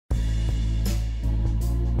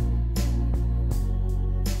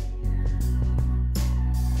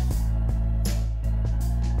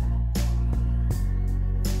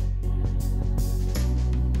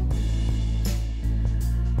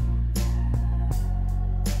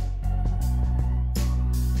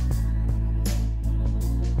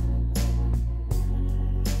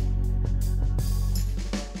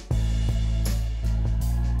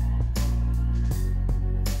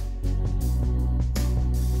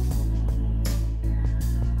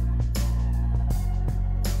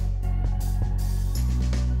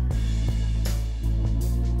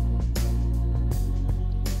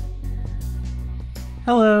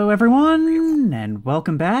Hello everyone, and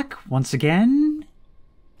welcome back once again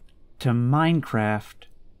to Minecraft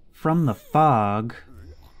from the Fog.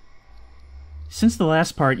 Since the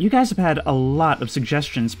last part, you guys have had a lot of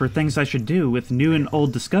suggestions for things I should do with new and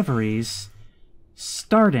old discoveries,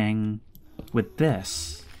 starting with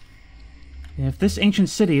this. If this ancient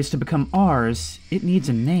city is to become ours, it needs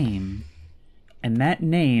a name. And that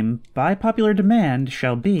name, by popular demand,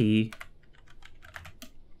 shall be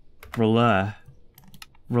Relais.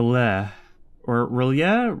 Or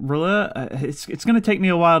Relais? It's gonna take me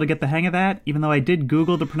a while to get the hang of that. Even though I did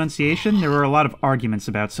Google the pronunciation, there were a lot of arguments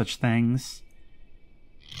about such things.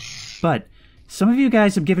 But some of you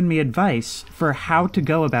guys have given me advice for how to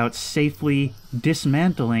go about safely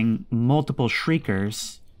dismantling multiple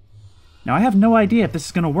shriekers. Now, I have no idea if this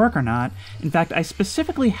is going to work or not. In fact, I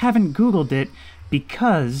specifically haven't Googled it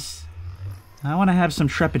because I want to have some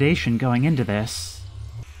trepidation going into this.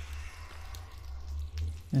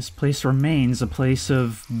 This place remains a place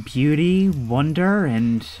of beauty, wonder,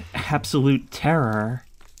 and absolute terror.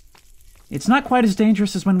 It's not quite as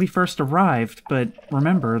dangerous as when we first arrived, but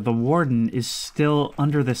remember, the warden is still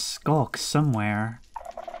under this skulk somewhere.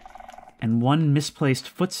 And one misplaced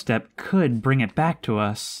footstep could bring it back to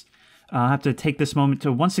us. I'll have to take this moment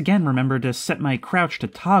to once again remember to set my crouch to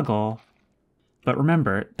toggle. But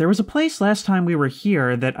remember, there was a place last time we were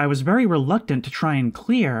here that I was very reluctant to try and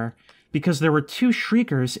clear, because there were two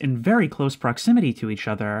shriekers in very close proximity to each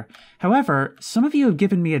other. However, some of you have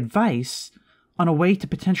given me advice on a way to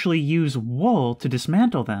potentially use wool to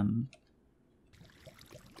dismantle them.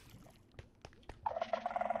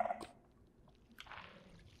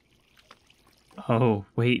 Oh,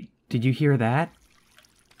 wait, did you hear that?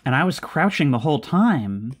 And I was crouching the whole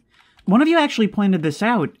time. One of you actually pointed this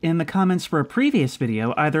out in the comments for a previous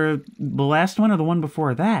video, either the last one or the one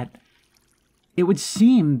before that. It would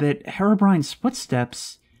seem that Herobrine's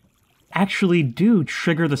footsteps actually do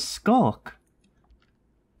trigger the skulk.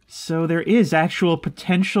 So there is actual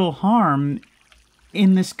potential harm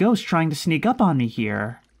in this ghost trying to sneak up on me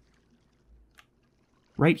here.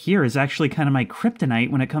 Right here is actually kind of my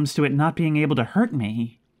kryptonite when it comes to it not being able to hurt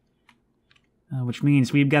me. Which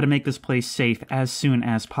means we've got to make this place safe as soon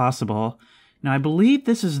as possible. Now, I believe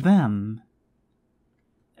this is them.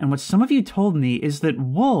 And what some of you told me is that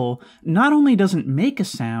wool not only doesn't make a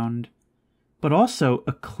sound, but also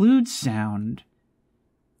occludes sound.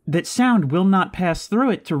 That sound will not pass through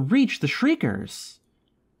it to reach the shriekers.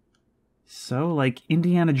 So, like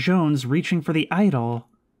Indiana Jones reaching for the idol.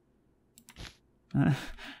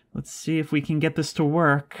 Let's see if we can get this to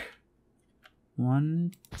work.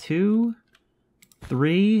 1, 2,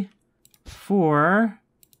 3, 4.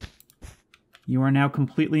 You are now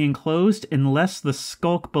completely enclosed unless the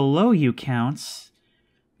skulk below you counts,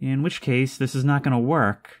 in which case this is not going to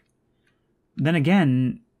work. Then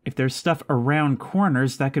again, if there's stuff around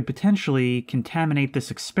corners, that could potentially contaminate this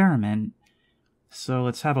experiment. So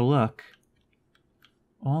let's have a look.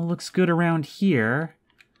 All looks good around here.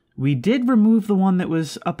 We did remove the one that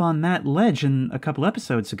was up on that ledge a couple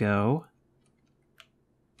episodes ago.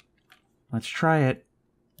 Let's try it.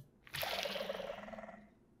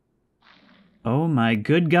 Oh my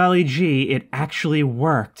good golly gee, it actually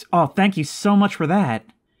worked. Oh, thank you so much for that.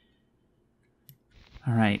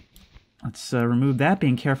 Alright, let's remove that,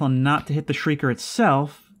 being careful not to hit the shrieker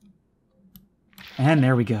itself. And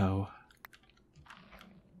there we go.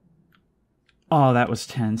 Oh, that was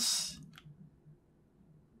tense.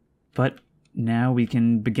 But now we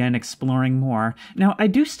can begin exploring more. Now, I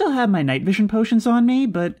do still have my night vision potions on me,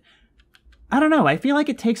 but I don't know, I feel like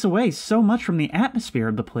it takes away so much from the atmosphere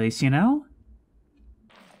of the place, you know?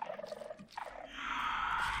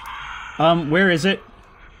 Where is it?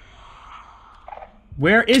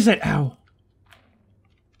 Where is it? Ow!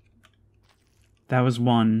 That was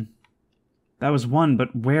one. That was one,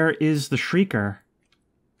 but where is the shrieker?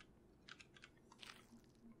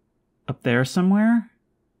 Up there somewhere?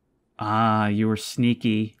 Ah, you were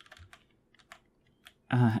sneaky.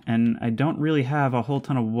 And I don't really have a whole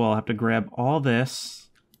ton of wool. I'll have to grab all this.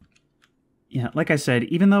 Yeah, like I said,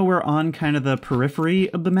 even though we're on kind of the periphery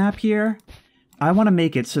of the map here, I want to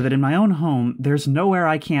make it so that in my own home, there's nowhere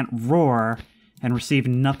I can't roar and receive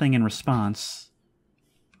nothing in response.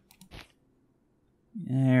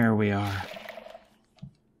 There we are.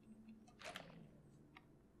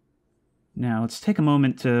 Now, let's take a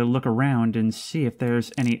moment to look around and see if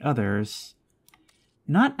there's any others.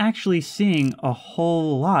 Not actually seeing a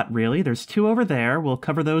whole lot, really. There's 2 over there. We'll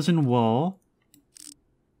cover those in wool.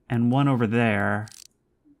 And 1 over there.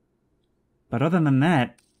 But other than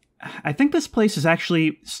that, I think this place is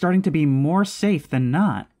actually starting to be more safe than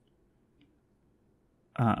not.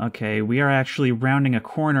 Okay, we are actually rounding a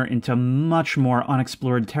corner into much more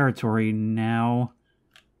unexplored territory now.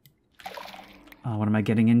 What am I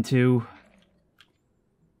getting into?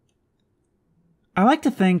 I like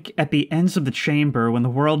to think at the ends of the chamber, when the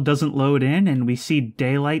world doesn't load in and we see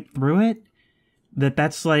daylight through it,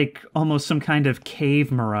 that's like almost some kind of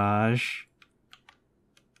cave mirage.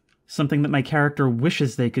 Something that my character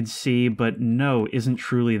wishes they could see, but no, isn't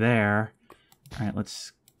truly there. Alright,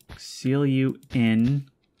 let's seal you in.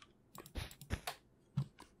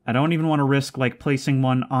 I don't even want to risk, like, placing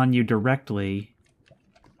one on you directly.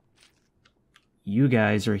 You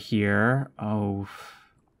guys are here. Oh.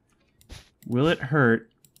 Will it hurt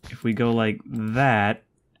if we go like that?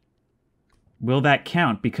 Will that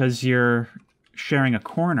count because you're sharing a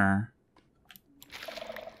corner?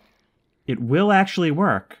 It will actually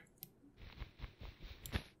work.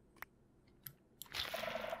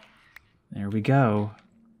 There we go.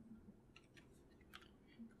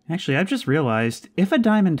 Actually, I've just realized, if a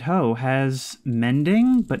diamond hoe has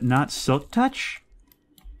mending, but not silk touch,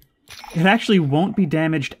 it actually won't be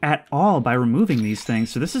damaged at all by removing these things,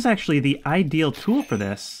 so this is actually the ideal tool for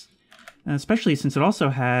this. Especially since it also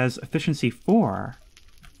has efficiency 4.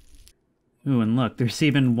 Ooh, and look, there's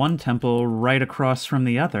even one temple right across from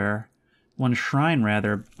the other. One shrine,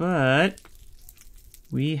 rather, but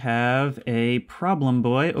we have a problem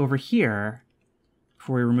boy over here.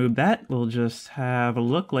 Before we remove that, we'll just have a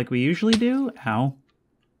look like we usually do. Ow.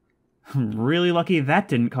 I'm really lucky that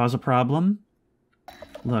didn't cause a problem.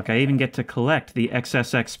 Look, I even get to collect the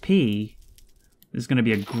excess XP. This is going to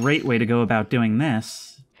be a great way to go about doing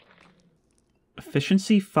this.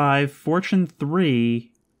 Efficiency 5, Fortune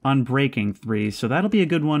 3, Unbreaking 3. So that'll be a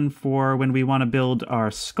good one for when we want to build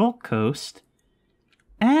our Skulk Coast.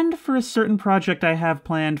 And for a certain project I have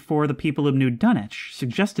planned for the people of New Dunwich,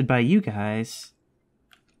 suggested by you guys.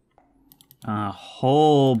 A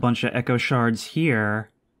whole bunch of echo shards here.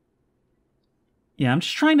 Yeah, I'm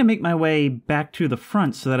just trying to make my way back to the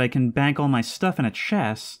front so that I can bank all my stuff in a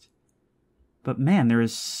chest. But man, there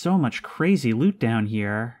is so much crazy loot down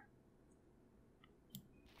here.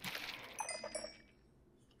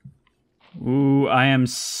 Ooh, I am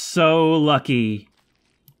so lucky.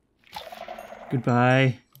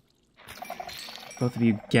 Goodbye. Both of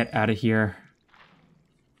you get out of here.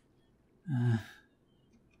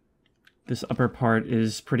 This upper part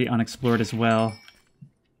is pretty unexplored as well.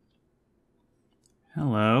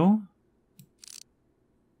 Hello?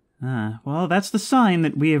 Well, that's the sign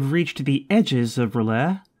that we have reached the edges of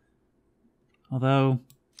Relais. Although,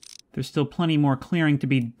 there's still plenty more clearing to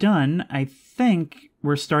be done, I think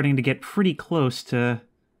we're starting to get pretty close to...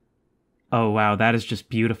 Oh wow, that is just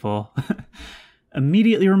beautiful.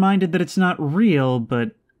 Immediately reminded that it's not real,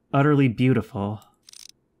 but utterly beautiful.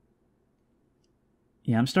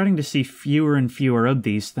 Yeah, I'm starting to see fewer and fewer of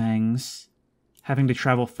these things. Having to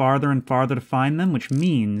travel farther and farther to find them, which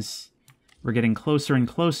means we're getting closer and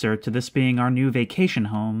closer to this being our new vacation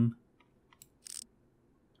home.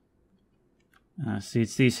 See,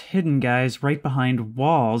 it's these hidden guys right behind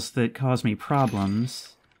walls that cause me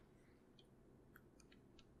problems.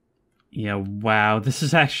 Yeah, wow, this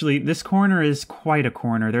is actually... This corner is quite a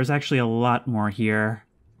corner. There's actually a lot more here.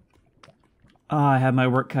 I have my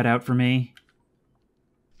work cut out for me.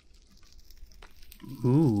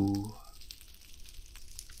 Ooh.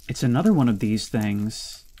 It's another one of these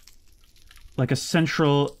things. Like a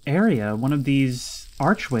central area, one of these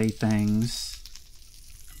archway things.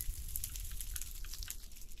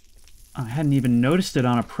 I hadn't even noticed it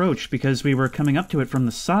on approach because we were coming up to it from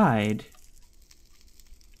the side.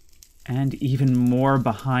 And even more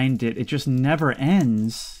behind it. It just never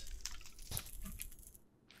ends.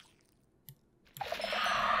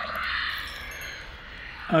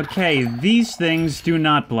 Okay, these things do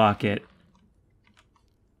not block it.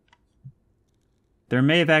 There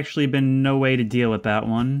may have actually been no way to deal with that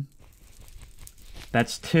one.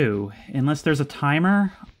 That's 2. Unless there's a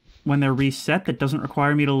timer when they're reset that doesn't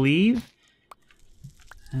require me to leave.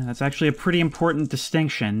 That's actually a pretty important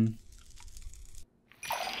distinction.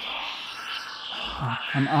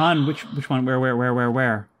 I'm on. Which one? Where?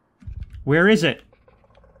 Where is it?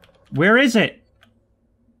 Where is it?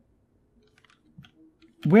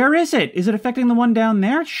 Where is it? Is it affecting the one down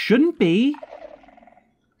there? It shouldn't be.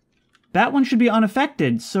 That one should be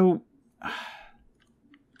unaffected, so...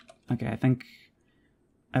 Okay, I think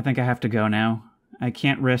I have to go now. I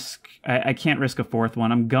can't risk a 4th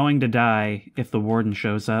one. I'm going to die if the warden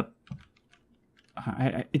shows up.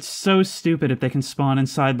 It's so stupid if they can spawn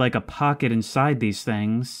inside like a pocket inside these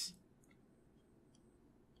things.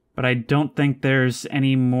 But I don't think there's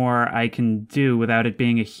any more I can do without it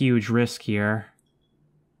being a huge risk here.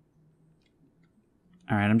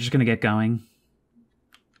 Alright, I'm just gonna get going.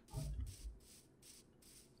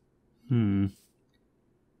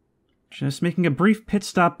 Just making a brief pit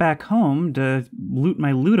stop back home to loot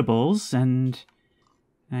my lootables, and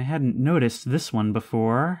I hadn't noticed this one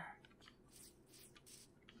before.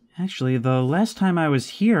 Actually, the last time I was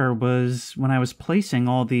here was when I was placing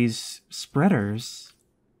all these spreaders.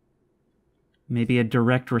 Maybe a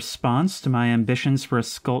direct response to my ambitions for a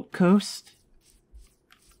Skulk Coast?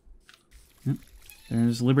 Yep.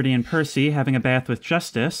 There's Liberty and Percy having a bath with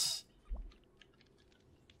Justice.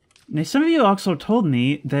 Now, some of you also told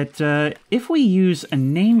me that if we use a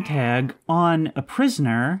name tag on a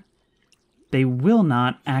prisoner, they will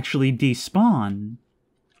not actually despawn.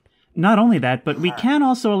 Not only that, but we can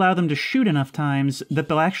also allow them to shoot enough times that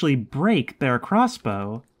they'll actually break their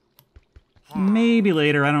crossbow. Maybe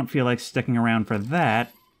later, I don't feel like sticking around for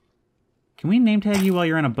that. Can we name tag you while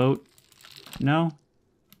you're in a boat? No?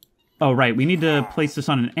 Oh, right, we need to place this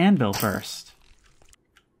on an anvil first.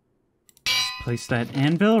 Place that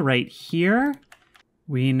anvil right here.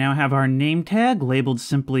 We now have our name tag labeled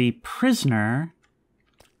simply Prisoner.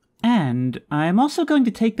 And I'm also going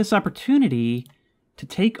to take this opportunity to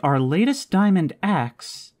take our latest diamond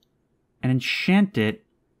axe and enchant it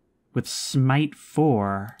with Smite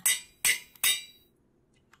 4.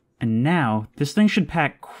 And now, this thing should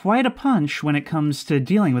pack quite a punch when it comes to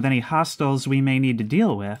dealing with any hostiles we may need to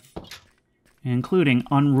deal with, including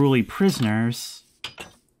unruly prisoners.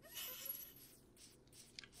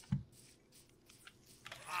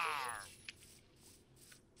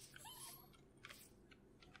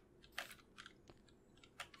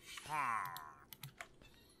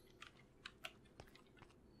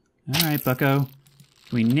 Alright, bucko.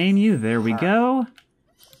 Can we name you? There we go.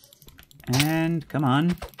 And, come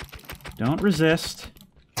on. Don't resist.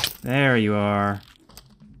 There you are.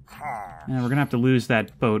 Yeah, we're gonna have to lose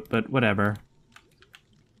that boat, but whatever.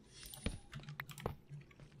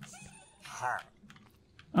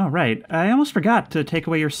 Oh, right. I almost forgot to take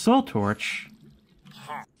away your soul torch.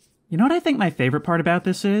 You know what I think my favorite part about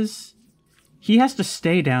this is? He has to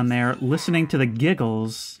stay down there listening to the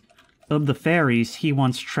giggles of the fairies he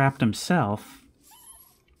once trapped himself.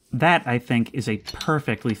 That, I think, is a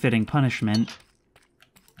perfectly fitting punishment.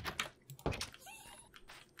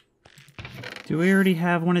 Do we already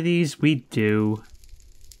have one of these? We do.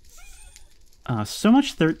 So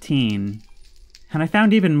much 13. And I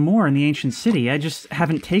found even more in the ancient city. I just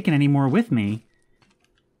haven't taken any more with me.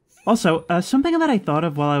 Also, something that I thought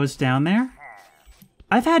of while I was down there.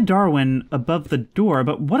 I've had Darwin above the door,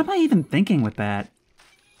 but what am I even thinking with that?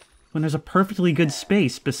 When there's a perfectly good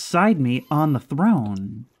space beside me on the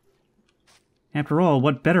throne. After all,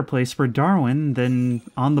 what better place for Darwin than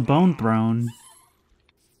on the Bone Throne?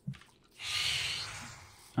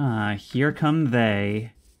 Here come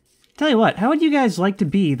they. Tell you what, how would you guys like to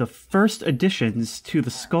be the first additions to the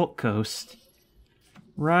Skulk Coast?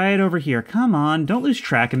 Right over here. Come on, don't lose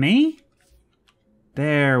track of me.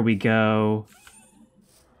 There we go.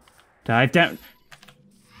 Dive down.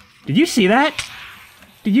 Did you see that?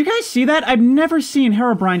 Did you guys see that? I've never seen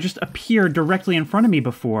Herobrine just appear directly in front of me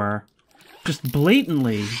before. Just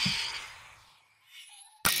blatantly.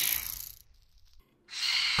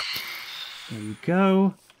 There you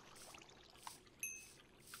go.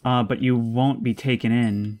 But you won't be taken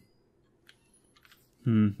in.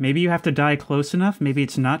 Maybe you have to die close enough? Maybe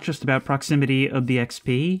it's not just about proximity of the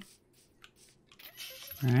XP?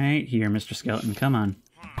 Right here, Mr. Skeleton, come on.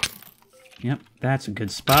 Yep, that's a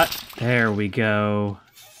good spot. There we go.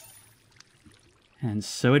 And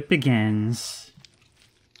so it begins.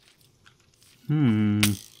 You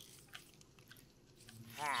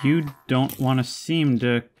don't want to seem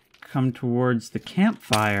to come towards the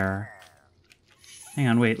campfire. Hang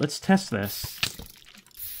on, wait, let's test this.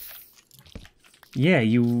 Yeah,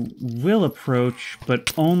 you will approach,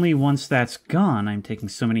 but only once that's gone. I'm taking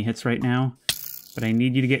so many hits right now. But I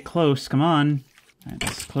need you to get close, come on.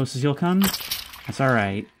 That's as close as you'll come. That's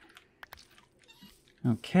alright.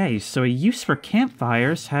 Okay, so a use for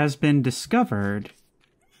campfires has been discovered.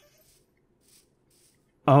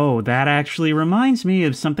 Oh, that actually reminds me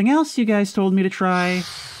of something else you guys told me to try.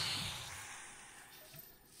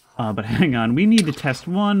 But hang on, we need to test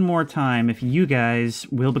one more time if you guys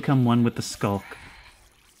will become one with the Skulk.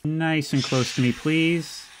 Nice and close to me,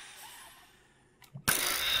 please.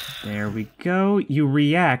 There we go. You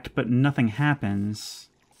react, but nothing happens.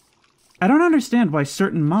 I don't understand why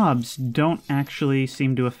certain mobs don't actually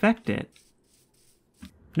seem to affect it.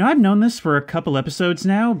 Now, I've known this for a couple episodes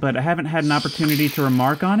now, but I haven't had an opportunity to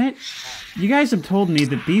remark on it. You guys have told me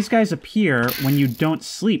that these guys appear when you don't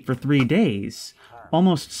sleep for 3 days.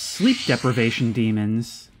 Almost sleep deprivation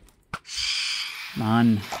demons. Come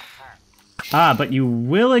on. Ah, but you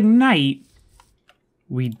will ignite.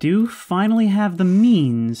 We do finally have the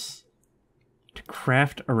means to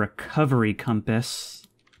craft a recovery compass,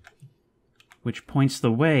 which points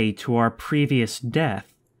the way to our previous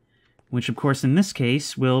death, which of course in this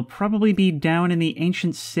case will probably be down in the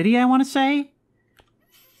ancient city, I want to say?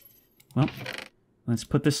 Well, let's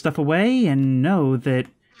put this stuff away and know that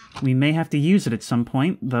we may have to use it at some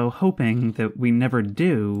point, though hoping that we never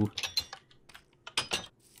do.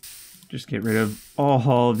 Just get rid of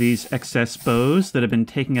all these excess bows that have been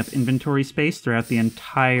taking up inventory space throughout the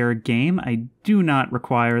entire game. I do not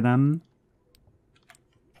require them.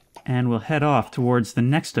 And we'll head off towards the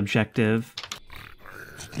next objective.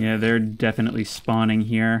 Yeah, they're definitely spawning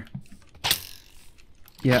here.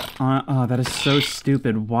 Yeah, oh, that is so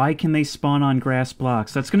stupid. Why can they spawn on grass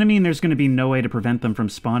blocks? That's going to mean there's going to be no way to prevent them from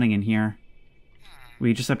spawning in here.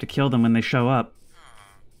 We just have to kill them when they show up.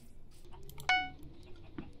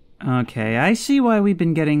 Okay, I see why we've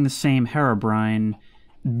been getting the same Herobrine.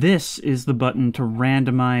 This is the button to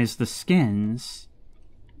randomize the skins.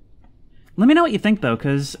 Let me know what you think, though,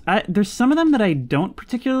 because there's some of them that I don't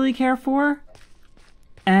particularly care for.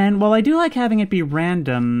 And while I do like having it be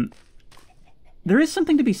random, there is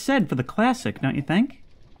something to be said for the classic, don't you think?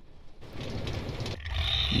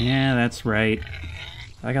 Yeah, that's right.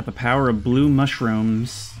 I got the power of blue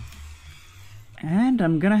mushrooms. And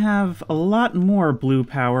I'm gonna have a lot more blue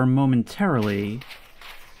power momentarily.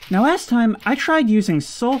 Now last time, I tried using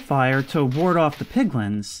Soulfire to ward off the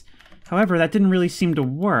piglins. However, that didn't really seem to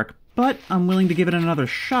work, but I'm willing to give it another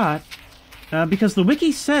shot, because the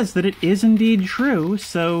wiki says that it is indeed true,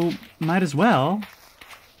 so might as well.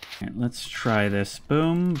 Right, let's try this.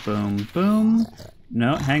 Boom, boom, boom.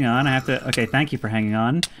 No, hang on, I have to... Okay, thank you for hanging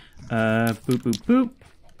on. Boop, boop, boop.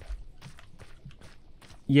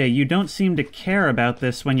 Yeah, you don't seem to care about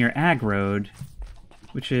this when you're aggroed,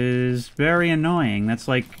 which is very annoying. That's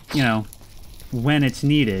like, you know, when it's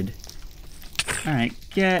needed. Alright,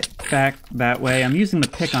 get back that way. I'm using the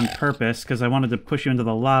pick on purpose because I wanted to push you into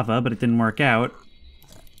the lava, but it didn't work out.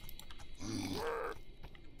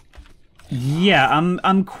 Yeah,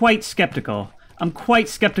 I'm quite skeptical. I'm quite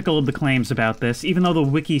skeptical of the claims about this, even though the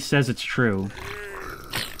wiki says it's true.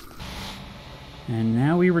 And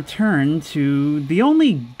now we return to the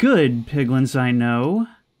only good piglins I know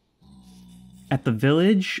at the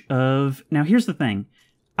village of... Now here's the thing.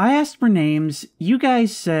 I asked for names, you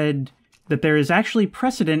guys said that there is actually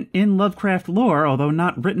precedent in Lovecraft lore, although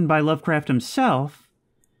not written by Lovecraft himself,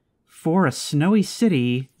 for a snowy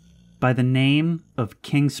city by the name of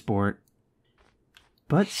Kingsport.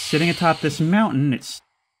 But sitting atop this mountain, it's...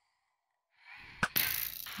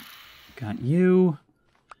 Got you...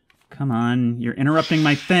 Come on, you're interrupting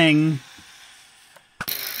my thing. I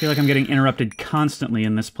feel like I'm getting interrupted constantly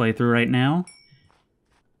in this playthrough right now.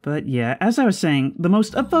 But yeah, as I was saying, the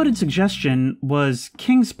most upvoted suggestion was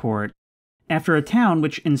Kingsport, after a town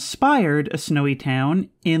which inspired a snowy town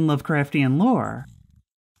in Lovecraftian lore.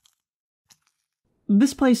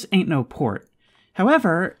 This place ain't no port.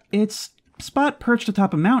 However, its spot perched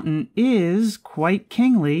atop a mountain is quite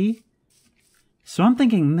kingly. So I'm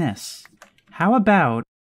thinking this. How about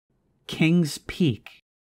King's Peak?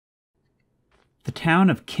 The town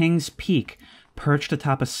of King's Peak, perched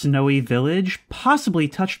atop a snowy village, possibly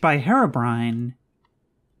touched by Herobrine,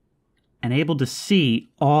 and able to see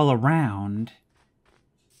all around.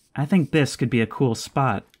 I think this could be a cool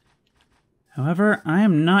spot. However, I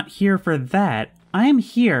am not here for that. I am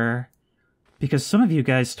here because some of you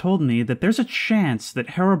guys told me that there's a chance that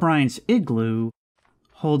Herobrine's igloo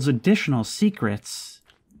holds additional secrets.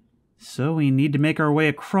 So we need to make our way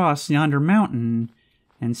across yonder mountain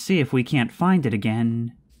and see if we can't find it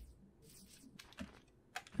again.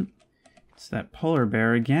 It's that polar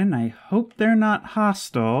bear again. I hope they're not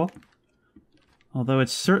hostile. Although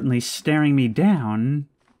it's certainly staring me down.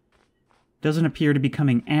 Doesn't appear to be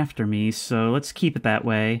coming after me, so let's keep it that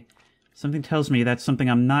way. Something tells me that's something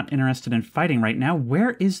I'm not interested in fighting right now.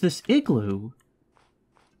 Where is this igloo?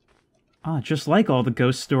 Ah, just like all the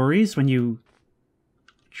ghost stories, when you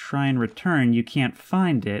try and return, you can't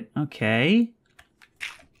find it. Okay.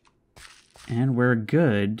 And we're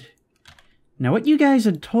good. Now, what you guys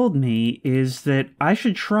had told me is that I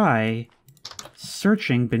should try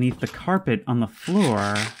searching beneath the carpet on the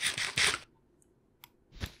floor.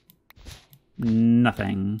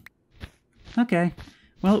 Nothing. Okay.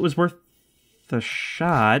 Well, it was worth the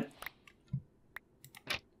shot.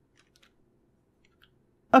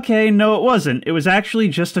 Okay, no it wasn't. It was actually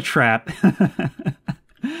just a trap.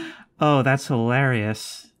 Oh, that's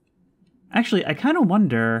hilarious. Actually, I kind of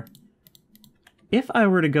wonder if I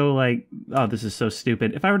were to go like... Oh, this is so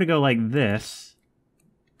stupid. If I were to go like this,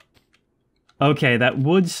 Okay, that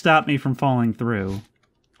would stop me from falling through.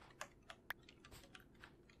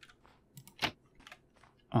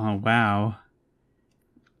 Oh, wow.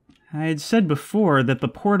 I had said before that the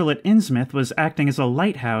portal at Innsmouth was acting as a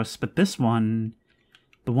lighthouse, but this one...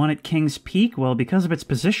 the one at King's Peak, well, because of its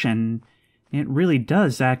position, it really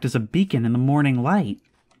does act as a beacon in the morning light.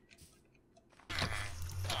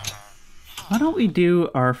 Why don't we do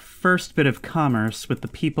our first bit of commerce with the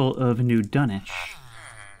people of New Dunwich?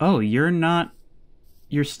 Oh, you're not...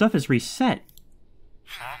 your stuff is reset.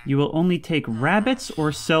 You will only take rabbits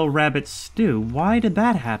or sell rabbit stew. Why did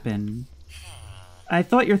that happen? I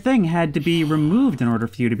thought your thing had to be removed in order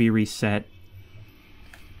for you to be reset.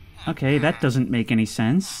 Okay, that doesn't make any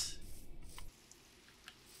sense.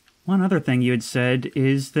 One other thing you had said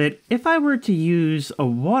is that if I were to use a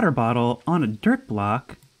water bottle on a dirt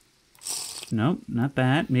block... nope, not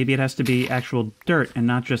that. Maybe it has to be actual dirt and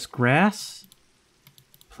not just grass.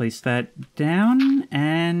 Place that down,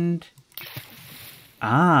 and...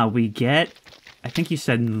 ah, we get... I think you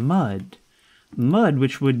said mud. Mud,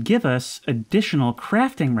 which would give us additional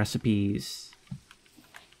crafting recipes.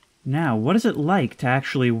 Now, what is it like to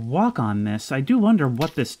actually walk on this? I do wonder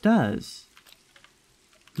what this does.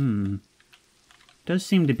 Does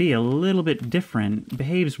seem to be a little bit different.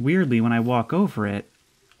 Behaves weirdly when I walk over it.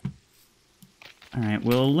 Alright,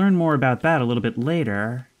 we'll learn more about that a little bit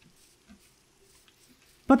later.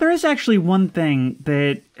 But there is actually one thing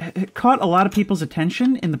that caught a lot of people's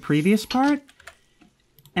attention in the previous part,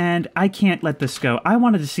 and I can't let this go. I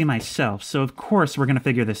wanted to see myself, so of course we're going to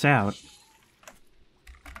figure this out.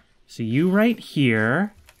 So you right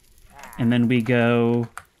here, and then we go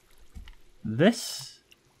this.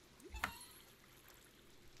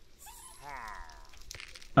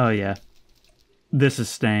 Oh yeah, this is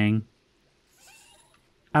staying.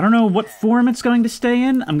 I don't know what form it's going to stay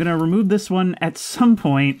in. I'm going to remove this one at some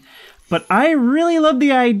point, but I really love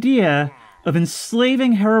the idea of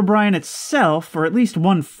enslaving Herobrine itself, or at least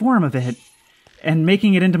one form of it, and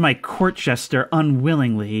making it into my court jester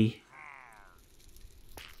unwillingly.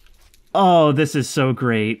 Oh, this is so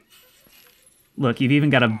great. Look, you've even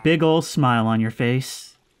got a big ol' smile on your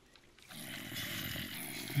face.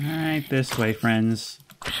 Alright, this way, friends.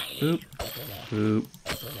 Boop, boop,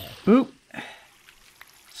 boop.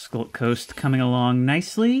 Skulk Coast coming along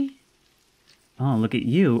nicely. Oh, look at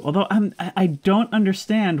you. Although I don't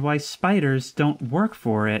understand why spiders don't work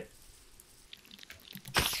for it.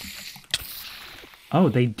 Oh,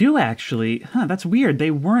 they do actually. Huh, that's weird.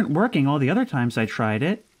 They weren't working all the other times I tried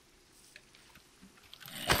it.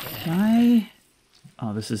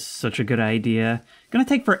 Oh, this is such a good idea. Gonna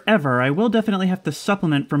take forever. I will definitely have to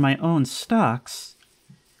supplement from my own stocks.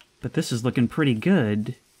 But this is looking pretty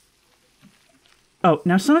good. Oh,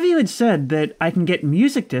 now some of you had said that I can get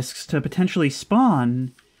music discs to potentially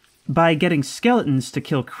spawn by getting skeletons to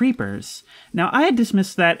kill creepers. Now, I had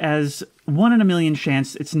dismissed that as 1 in a million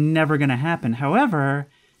chance it's never going to happen. However,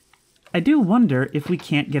 I do wonder if we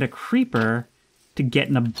can't get a creeper to get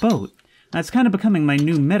in a boat. That's kind of becoming my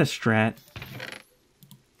new meta strat.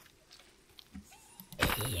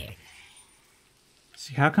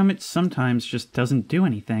 See, how come it sometimes just doesn't do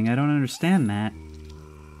anything? I don't understand that.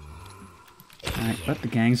 Alright, but the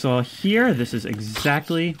gang's all here. This is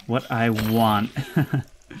exactly what I want.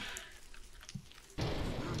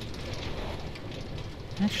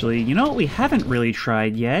 Actually, you know what we haven't really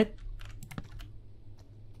tried yet?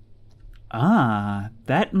 Ah,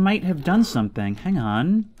 that might have done something. Hang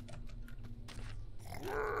on.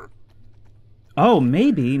 Oh,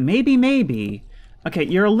 maybe. Okay,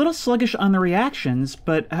 you're a little sluggish on the reactions,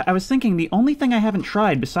 but I was thinking the only thing I haven't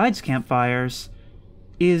tried besides campfires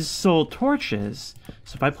is soul torches.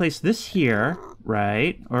 So if I place this here,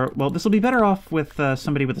 right, or, well, this will be better off with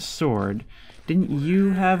somebody with a sword. Didn't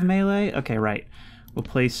you have melee? Okay, right. We'll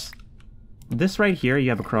place this right here.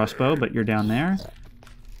 You have a crossbow, but you're down there.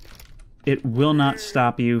 It will not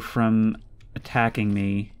stop you from attacking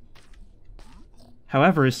me.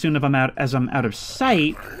 However, as soon as I'm out of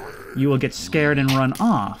sight, you will get scared and run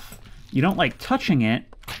off. You don't like touching it.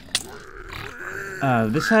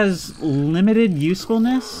 This has limited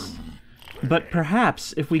usefulness, but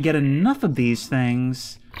perhaps if we get enough of these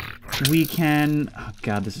things, we can... oh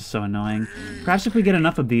god, this is so annoying. Perhaps if we get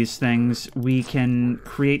enough of these things, we can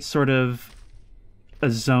create sort of a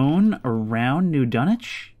zone around New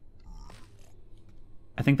Dunwich?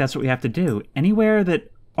 I think that's what we have to do. Anywhere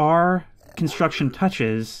that our construction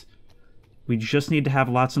touches, we just need to have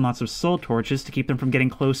lots and lots of soul torches to keep them from getting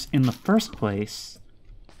close in the first place.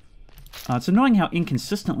 It's annoying how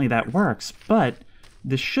inconsistently that works, but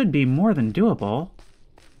this should be more than doable.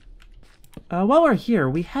 While we're here,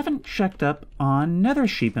 we haven't checked up on nether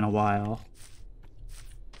sheep in a while.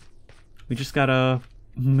 We just gotta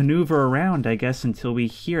maneuver around, I guess, until we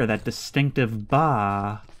hear that distinctive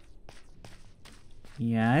ba.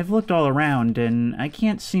 Yeah, I've looked all around, and I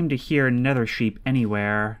can't seem to hear nether sheep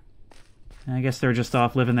anywhere. I guess they're just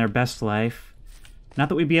off living their best life. Not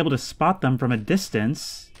that we'd be able to spot them from a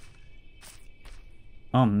distance.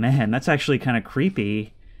 Oh man, that's actually kind of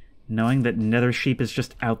creepy. Knowing that nether sheep is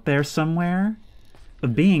just out there somewhere. A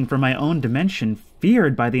being from my own dimension,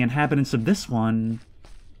 feared by the inhabitants of this one.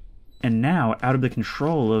 And now out of the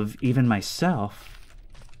control of even myself.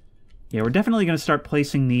 Yeah, we're definitely going to start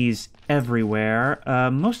placing these everywhere.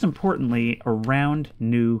 Most importantly, around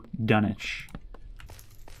New Dunwich.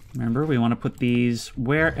 Remember, we want to put these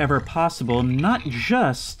wherever possible, not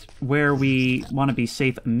just where we want to be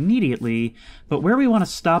safe immediately, but where we want to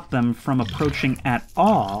stop them from approaching at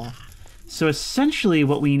all. So essentially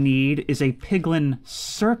what we need is a piglin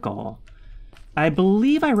circle. I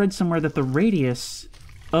believe I read somewhere that the radius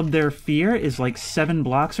of their fear is like 7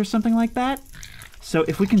 blocks or something like that. So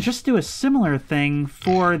if we can just do a similar thing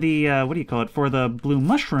for the, for the blue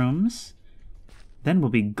mushrooms, then we'll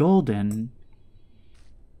be golden.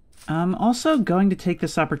 I'm also going to take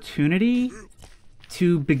this opportunity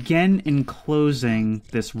to begin enclosing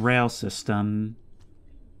this rail system.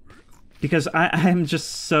 Because I'm just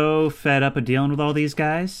so fed up of dealing with all these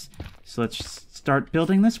guys. So let's start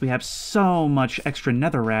building this. We have so much extra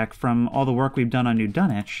netherrack from all the work we've done on New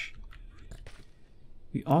Dunwich.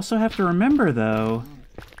 We also have to remember, though,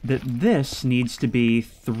 that this needs to be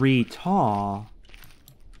 3 tall.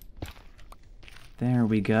 There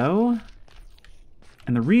we go.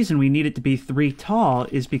 And the reason we need it to be 3 tall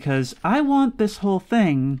is because I want this whole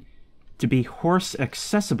thing to be horse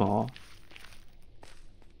accessible.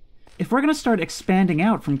 If we're going to start expanding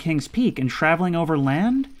out from King's Peak and traveling over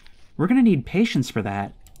land, we're going to need patience for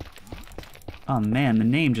that. Oh man, the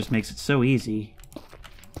name just makes it so easy.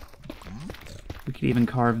 We could even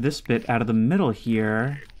carve this bit out of the middle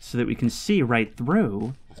here so that we can see right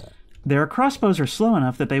through. Their crossbows are slow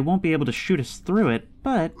enough that they won't be able to shoot us through it,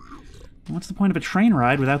 but what's the point of a train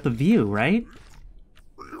ride without the view, right?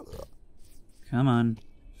 Come on.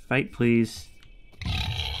 Fight, please.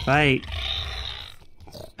 Fight.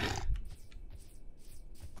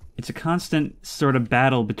 It's a constant sort of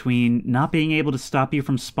battle between not being able to stop you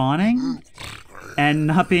from spawning and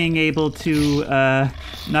not being able to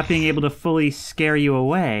fully scare you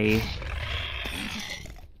away.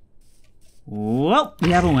 Well,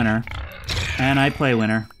 we have a winner. And I play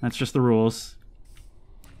winner. That's just the rules.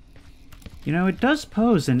 You know, it does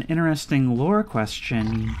pose an interesting lore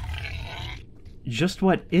question. Just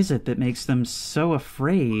what is it that makes them so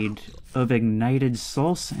afraid of ignited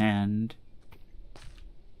soul sand?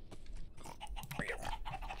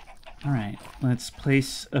 Alright, let's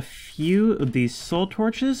place a few of these soul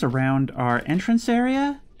torches around our entrance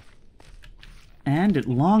area. And at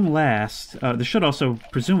long last, this should also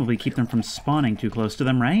presumably keep them from spawning too close to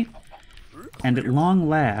them, right? And at long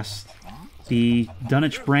last, the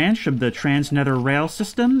Dunwich branch of the Trans-Nether Rail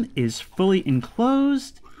system is fully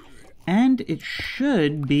enclosed, and it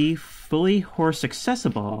should be fully horse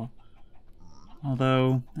accessible.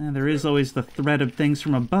 Although, there is always the threat of things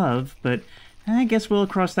from above, but I guess we'll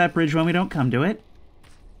cross that bridge when we don't come to it.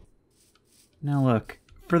 Now look,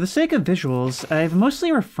 for the sake of visuals, I've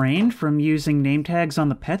mostly refrained from using name tags on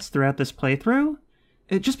the pets throughout this playthrough.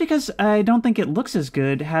 Just because I don't think it looks as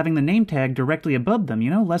good having the name tag directly above them,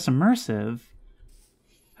 you know, less immersive.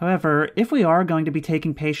 However, if we are going to be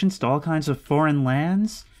taking patients to all kinds of foreign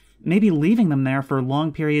lands, maybe leaving them there for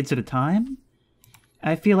long periods at a time,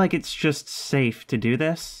 I feel like it's just safe to do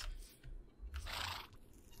this.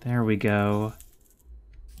 There we go.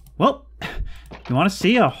 Well, you want to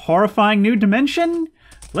see a horrifying new dimension?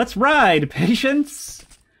 Let's ride, patience!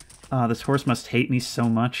 Ah, this horse must hate me so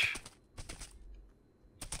much.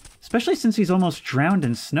 Especially since he's almost drowned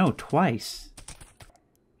in snow twice.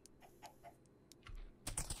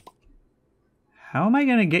 How am I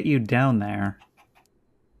gonna get you down there?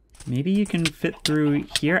 Maybe you can fit through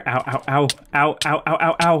here? Ow, ow, ow, ow, ow, ow,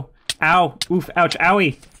 ow, ow, ow, oof, ouch,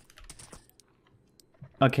 owie!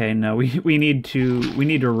 Okay, no, we need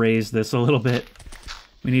to raise this a little bit.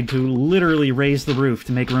 We need to literally raise the roof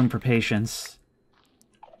to make room for patience.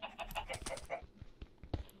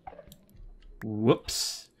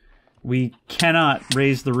 Whoops. We cannot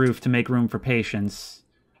raise the roof to make room for patience.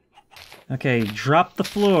 Okay, drop the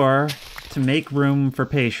floor to make room for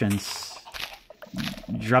patience.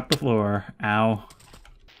 Drop the floor. Ow.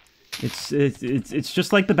 It's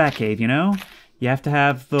just like the Batcave, you know? You have to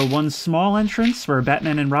have the one small entrance for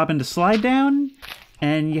Batman and Robin to slide down,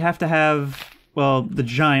 and you have to have, well, the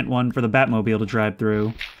giant one for the Batmobile to drive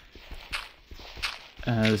through.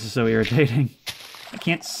 This is so irritating. I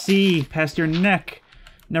can't see past your neck.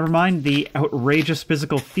 Never mind the outrageous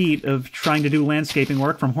physical feat of trying to do landscaping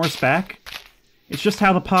work from horseback. It's just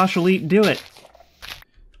how the posh elite do it.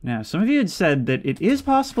 Now, some of you had said that it is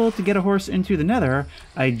possible to get a horse into the Nether.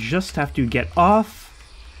 I just have to get off.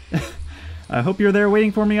 I hope you're there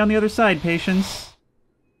waiting for me on the other side, Patience.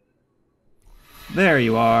 There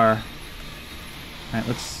you are. Alright,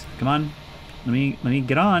 let's... come on. Let me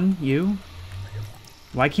get on, you.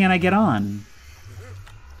 Why can't I get on?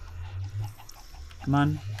 Come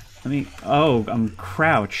on. Let me... oh, I'm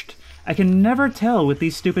crouched. I can never tell with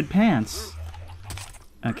these stupid pants.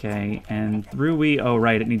 Okay, and through we... oh,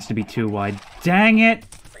 right, it needs to be too wide. Dang it!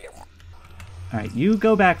 Alright, you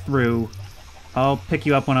go back through. I'll pick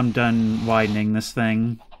you up when I'm done widening this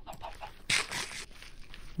thing.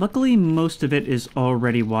 Luckily, most of it is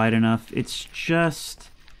already wide enough. It's just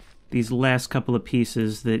these last couple of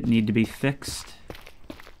pieces that need to be fixed.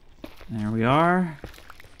 There we are.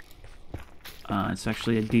 It's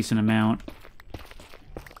actually a decent amount.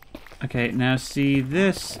 Okay, now see,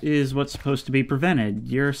 this is what's supposed to be prevented.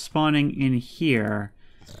 You're spawning in here.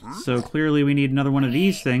 So clearly we need another one of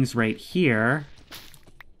these things right here.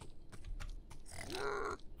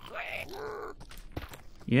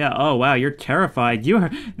 Yeah, oh wow, you're terrified.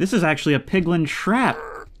 This is actually a piglin trap.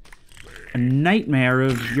 A nightmare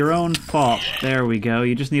of your own fault. There we go.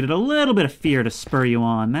 You just needed a little bit of fear to spur you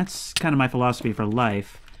on. That's kind of my philosophy for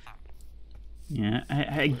life. Yeah,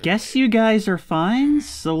 I guess you guys are fine,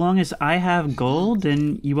 so long as I have gold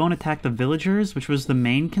and you won't attack the villagers, which was the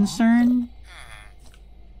main concern.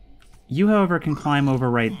 You, however, can climb over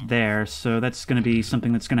right there, so that's going to be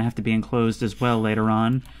something that's going to have to be enclosed as well later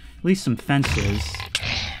on. At least some fences.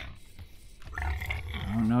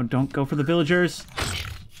 Oh no, don't go for the villagers.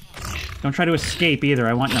 Don't try to escape either,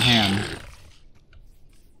 I want your hand.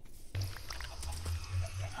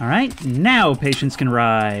 Alright, now Patience can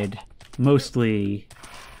ride. Mostly.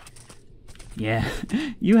 Yeah,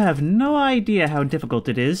 you have no idea how difficult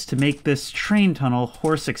it is to make this train tunnel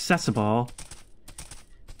horse accessible.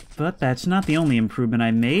 But that's not the only improvement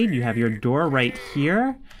I made. You have your door right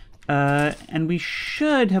here. And we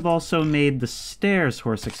should have also made the stairs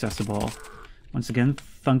horse accessible. Once again,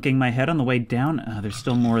 thunking my head on the way down. There's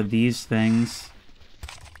still more of these things.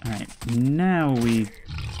 Alright, now we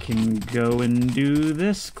can go and do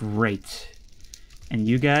this. Great. And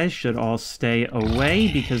you guys should all stay away,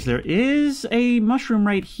 because there is a mushroom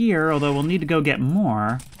right here, although we'll need to go get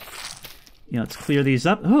more. Yeah, let's clear these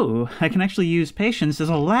up. Ooh, I can actually use Patience as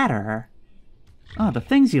a ladder. Oh, the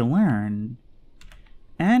things you learn.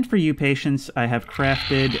 And for you, Patience, I have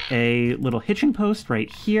crafted a little hitching post right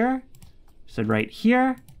here. So right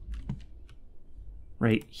here.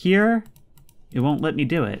 Right here. It won't let me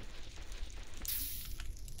do it.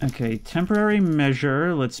 Okay, temporary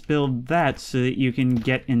measure. Let's build that so that you can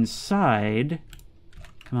get inside.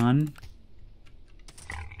 Come on.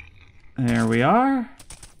 There we are.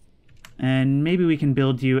 And maybe we can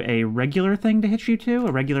build you a regular thing to hitch you to,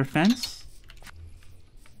 a regular fence.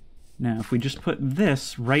 Now, if we just put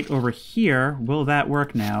this right over here, will that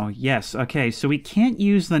work now? Yes, okay, so we can't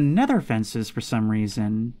use the nether fences for some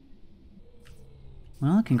reason.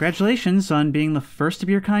 Well, congratulations on being the first of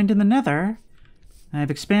your kind in the nether. I've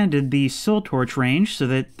expanded the soul torch range so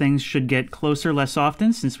that things should get closer less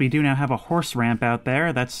often, since we do now have a horse ramp out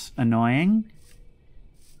there. That's annoying.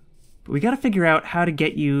 But we gotta figure out how to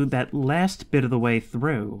get you that last bit of the way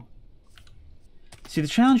through. See, the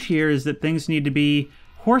challenge here is that things need to be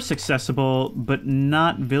horse accessible, but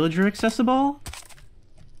not villager accessible.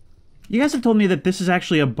 You guys have told me that this is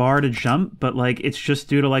actually a bar to jump, but like it's just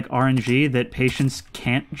due to like RNG that Patience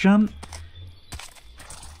can't jump.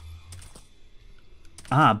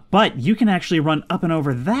 Ah, but you can actually run up and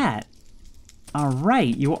over that.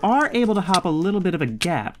 Alright, you are able to hop a little bit of a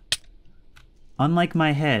gap. Unlike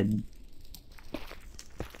my head.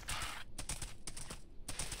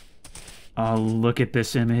 Oh, look at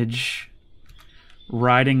this image.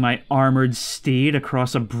 Riding my armored steed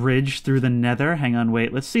across a bridge through the nether. Hang on,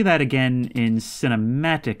 wait, let's see that again in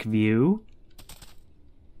cinematic view.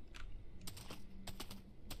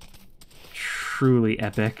 Truly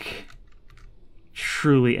epic.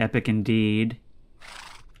 Truly epic indeed.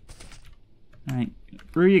 Alright,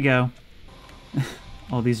 through you go.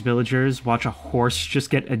 All these villagers watch a horse just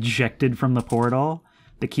get ejected from the portal.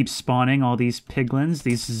 They keep spawning all these piglins,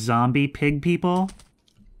 these zombie pig people.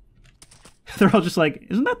 They're all just like,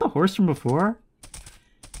 isn't that the horse from before?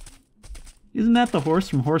 Isn't that the horse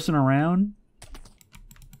from horsing around?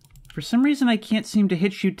 For some reason I can't seem to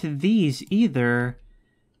hitch you to these either.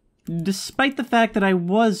 Despite the fact that I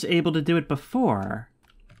was able to do it before.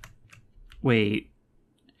 Wait,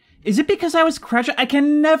 Is it because I was crouching? I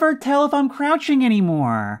can never tell if I'm crouching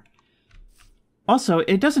anymore. Also,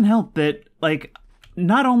 it doesn't help that, like,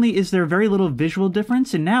 not only is there very little visual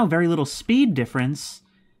difference and now very little speed difference,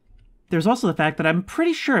 there's also the fact that I'm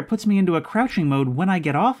pretty sure it puts me into a crouching mode when I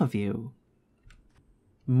get off of you.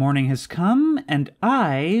 Morning has come, and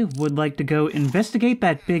I would like to go investigate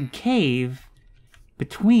that big cave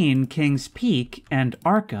between King's Peak and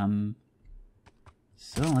Arkham.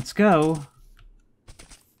 So let's go.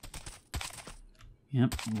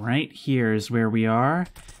 Yep, right here is where we are.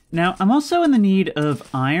 Now, I'm also in the need of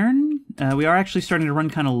iron. We are actually starting to run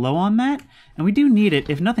kind of low on that, and we do need it,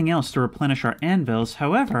 if nothing else, to replenish our anvils.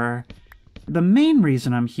 However, the main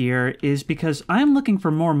reason I'm here is because I'm looking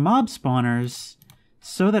for more mob spawners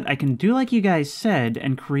so that I can do like you guys said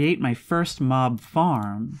and create my first mob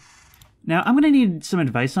farm. Now, I'm going to need some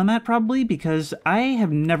advice on that probably because I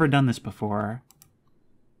have never done this before.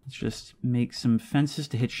 Let's just make some fences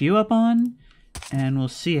to hitch you up on, and we'll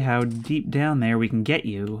see how deep down there we can get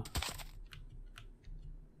you.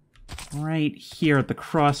 Right here at the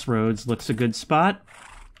crossroads looks a good spot,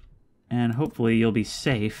 and hopefully you'll be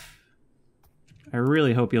safe. I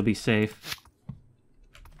really hope you'll be safe.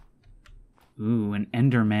 Ooh, an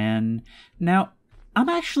Enderman. Now, I'm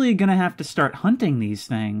actually gonna have to start hunting these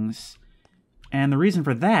things. And the reason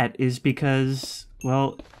for that is because,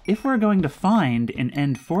 well, if we're going to find an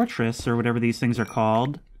End Fortress, or whatever these things are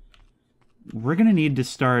called, we're gonna need to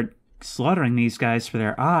start slaughtering these guys for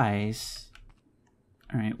their eyes.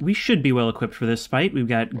 Alright, we should be well equipped for this fight. We've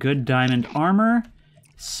got good diamond armor,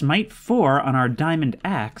 smite 4 on our diamond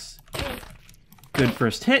axe. Good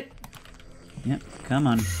first hit. Yep, come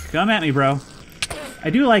on. Come at me, bro. I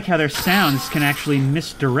do like how their sounds can actually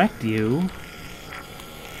misdirect you.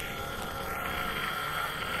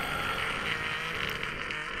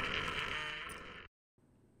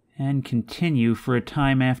 And continue for a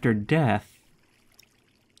time after death.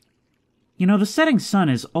 You know, the setting sun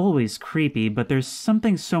is always creepy, but there's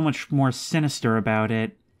something so much more sinister about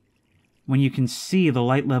it when you can see the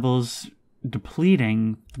light levels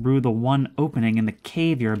depleting through the one opening in the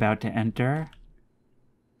cave you're about to enter.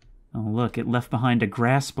 Oh look, it left behind a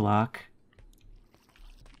grass block.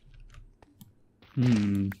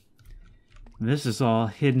 This is all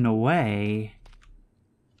hidden away.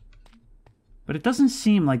 But it doesn't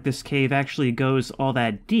seem like this cave actually goes all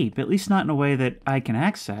that deep, at least not in a way that I can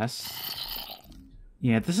access.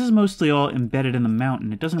 Yeah, this is mostly all embedded in the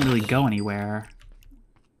mountain. It doesn't really go anywhere.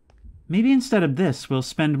 Maybe instead of this, we'll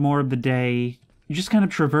spend more of the day just kind of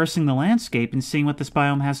traversing the landscape and seeing what this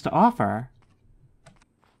biome has to offer.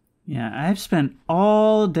 Yeah, I've spent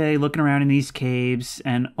all day looking around in these caves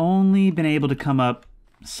and only been able to come up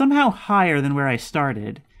somehow higher than where I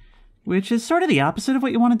started, which is sort of the opposite of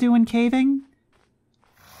what you want to do in caving.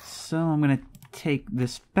 So I'm going to take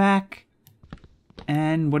this back,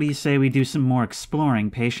 and what do you say we do some more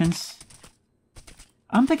exploring, Patience?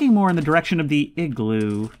 I'm thinking more in the direction of the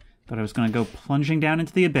igloo. Thought I was going to go plunging down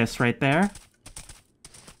into the abyss right there.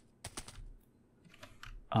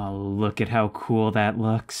 Oh, look at how cool that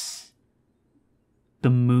looks. The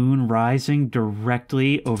moon rising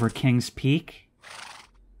directly over King's Peak.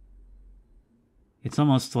 It's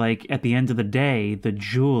almost like, at the end of the day, the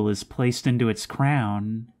jewel is placed into its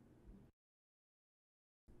crown,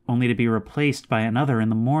 only to be replaced by another in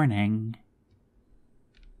the morning.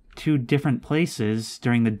 Two different places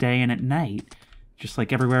during the day and at night, just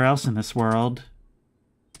like everywhere else in this world.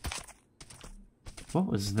 What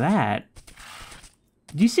was that?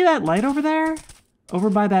 Do you see that light over there? Over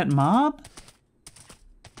by that mob?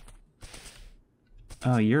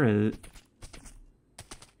 Oh, you're a...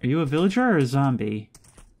 Are you a villager or a zombie?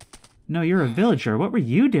 No, you're a villager. What were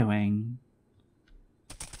you doing?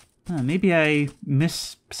 Maybe I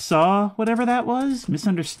missaw whatever that was?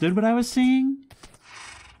 Misunderstood what I was seeing?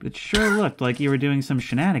 It sure looked like you were doing some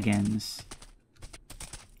shenanigans.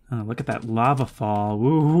 Oh, look at that lava fall.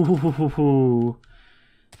 Woo!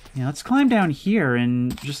 Yeah, let's climb down here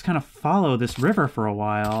and just kind of follow this river for a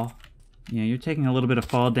while. Yeah, you're taking a little bit of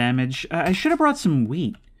fall damage. I should have brought some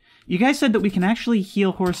wheat. You guys said that we can actually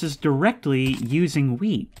heal horses directly using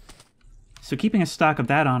wheat. So keeping a stock of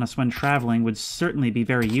that on us when traveling would certainly be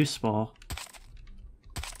very useful.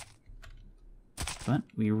 But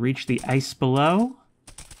we reach the ice below.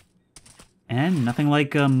 And nothing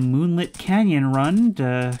like a moonlit canyon run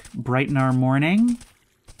to brighten our morning.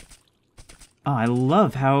 Oh, I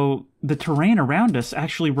love how the terrain around us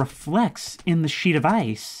actually reflects in the sheet of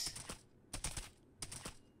ice.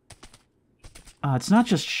 It's not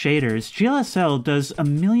just shaders. GLSL does a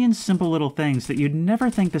million simple little things that you'd never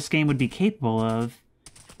think this game would be capable of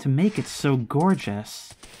to make it so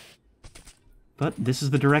gorgeous. But this is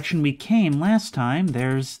the direction we came last time.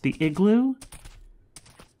 There's the igloo,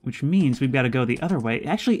 which means we've got to go the other way.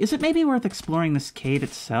 Actually, is it maybe worth exploring this cave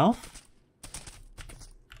itself?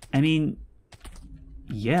 I mean,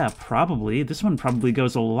 yeah, probably. This one probably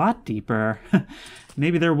goes a lot deeper.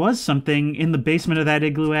 Maybe there was something in the basement of that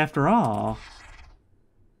igloo after all.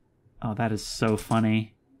 Oh, that is so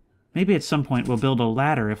funny. Maybe at some point we'll build a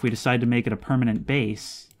ladder if we decide to make it a permanent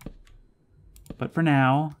base. But for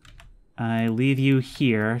now, I leave you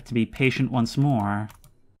here to be patient once more.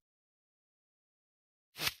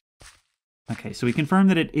 Okay, so we confirm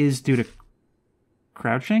that it is due to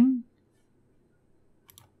crouching?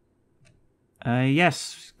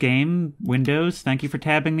 Yes, game, Windows, thank you for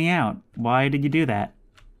tabbing me out. Why did you do that?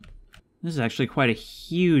 This is actually quite a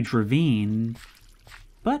huge ravine.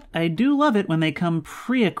 But I do love it when they come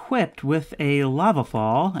pre-equipped with a lava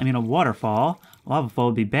fall. I mean, a waterfall. Lava fall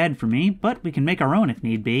would be bad for me, but we can make our own if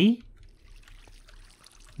need be.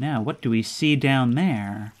 Now, what do we see down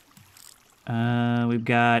there? We've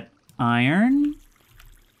got iron.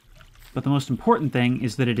 But the most important thing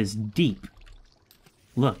is that it is deep.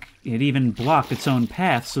 Look, it even blocked its own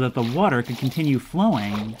path so that the water could continue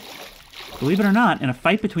flowing. Believe it or not, in a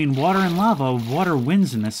fight between water and lava, water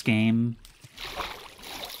wins in this game.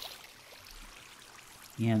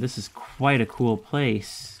 Yeah, this is quite a cool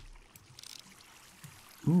place.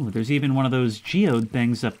 Ooh, there's even one of those geode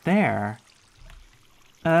things up there.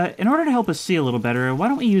 In order to help us see a little better, why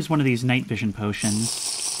don't we use one of these night vision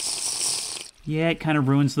potions? Yeah, it kind of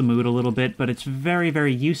ruins the mood a little bit, but it's very,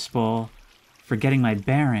 very useful for getting my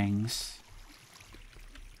bearings.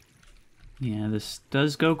 Yeah, this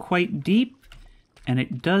does go quite deep, and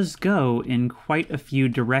it does go in quite a few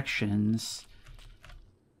directions.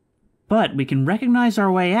 But we can recognize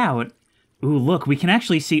our way out. Ooh, look, we can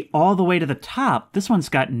actually see all the way to the top. This one's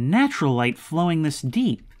got natural light flowing this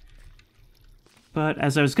deep. But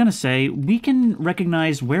as I was gonna say, we can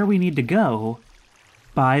recognize where we need to go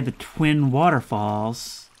by the twin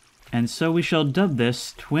waterfalls. And so we shall dub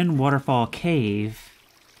this Twin Waterfall Cave.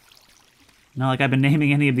 Not like I've been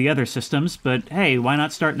naming any of the other systems, but hey, why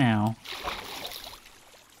not start now?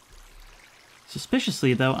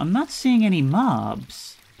 Suspiciously, though, I'm not seeing any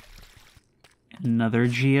mobs. Another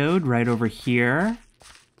geode right over here.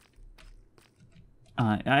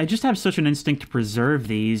 I just have such an instinct to preserve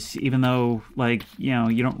these, even though, like, you know,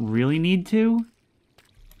 you don't really need to.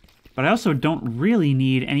 But I also don't really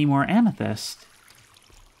need any more amethyst.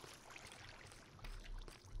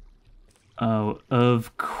 Oh,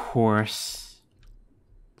 of course.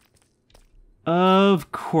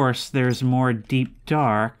 Of course there's more deep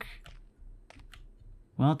dark.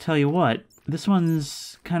 Well, I'll tell you what, this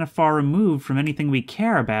one's kind of far removed from anything we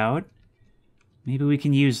care about. Maybe we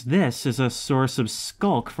can use this as a source of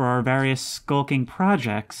skulk for our various skulking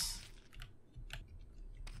projects.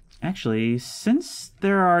 Actually, since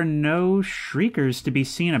there are no shriekers to be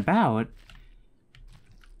seen about,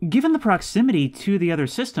 given the proximity to the other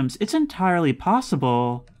systems, it's entirely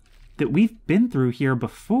possible that we've been through here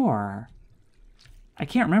before. I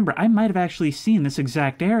can't remember. I might have actually seen this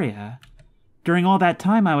exact area during all that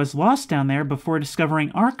time I was lost down there before discovering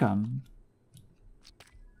Arkham.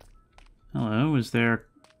 Hello, is there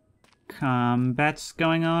combats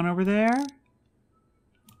going on over there?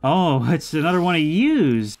 Oh, it's another one of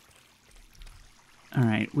yous!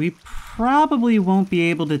 Alright, we probably won't be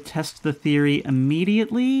able to test the theory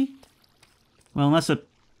immediately. Well, unless a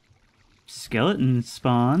skeleton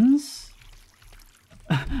spawns.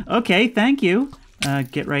 Okay, thank you.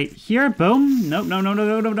 Get right here. Boom. Nope, no, no, no,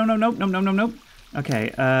 no, no, no, no, no, no, no, no, no.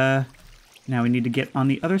 Okay, now we need to get on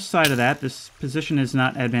the other side of that. This position is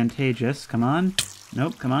not advantageous. Come on.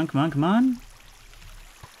 Nope, come on, come on, come on.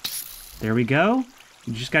 There we go.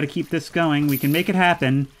 You just gotta keep this going. We can make it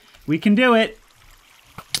happen. We can do it!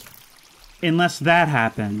 Unless that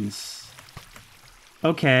happens.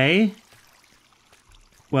 Okay.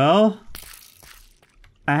 Well,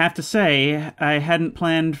 I have to say, I hadn't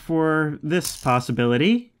planned for this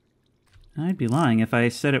possibility. I'd be lying if I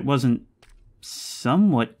said it wasn't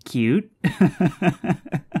somewhat cute.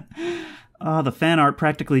 Oh, the fan art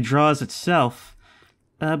practically draws itself.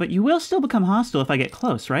 But you will still become hostile if I get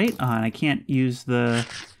close, right? Oh, and I can't use the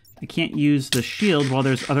shield while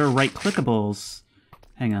there's other right-clickables.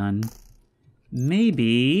 Hang on.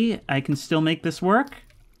 Maybe I can still make this work?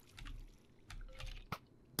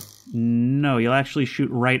 No, you'll actually shoot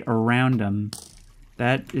right around him.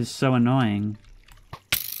 That is so annoying.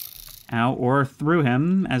 Ow, or through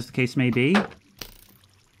him, as the case may be.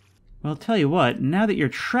 Well, I'll tell you what, now that you're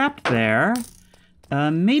trapped there,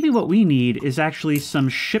 maybe what we need is actually some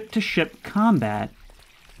ship-to-ship combat.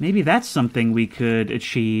 Maybe that's something we could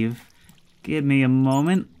achieve. Give me a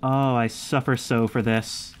moment. Oh, I suffer so for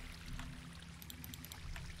this.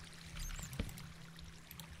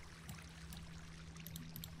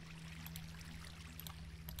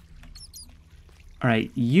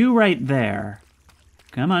 Alright, you right there.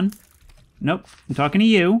 Come on. Nope, I'm talking to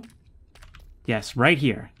you. Yes, right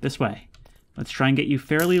here. This way. Let's try and get you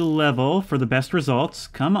fairly level for the best results.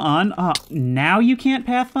 Come on. Oh, now you can't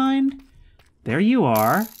pathfind? There you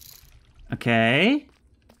are. Okay.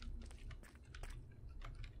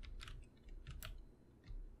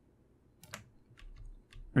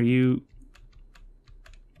 Are you...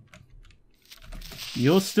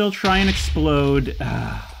 You'll still try and explode.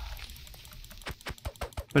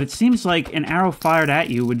 But it seems like an arrow fired at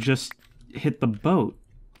you would just hit the boat.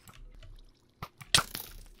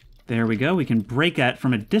 There we go. We can break that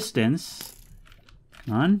from a distance.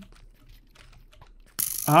 Come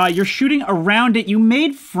on. You're shooting around it. You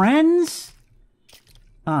made friends?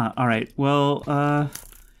 Alright. Well,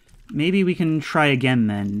 maybe we can try again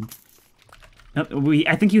then.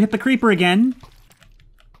 I think you hit the creeper again.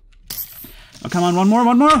 Oh, come on, one more.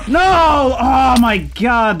 No! Oh my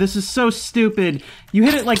god, this is so stupid. You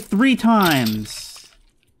hit it like 3 times.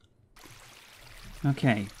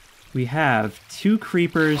 Okay, we have 2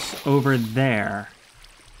 creepers over there.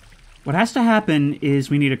 What has to happen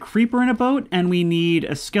is we need a creeper in a boat and we need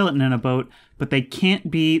a skeleton in a boat, but they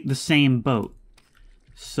can't be the same boat.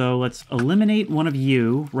 So let's eliminate one of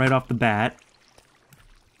you right off the bat.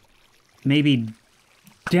 Maybe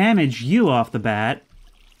damage you off the bat.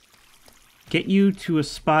 Get you to a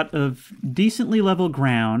spot of decently level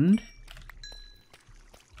ground.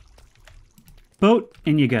 Boat,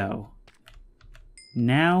 and you go.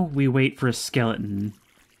 Now we wait for a skeleton.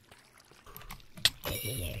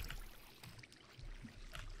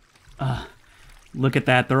 Look at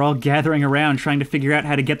that. They're all gathering around trying to figure out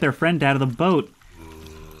how to get their friend out of the boat.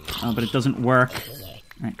 Oh, but it doesn't work.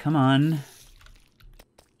 Alright, come on.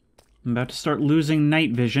 I'm about to start losing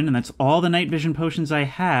night vision, and that's all the night vision potions I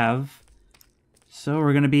have. So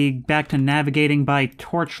we're going to be back to navigating by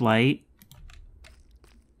torchlight.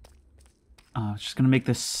 Oh, it's just going to make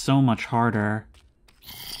this so much harder.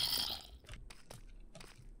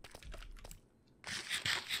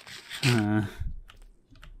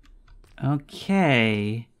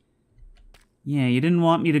 Okay. Yeah, you didn't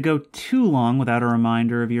want me to go too long without a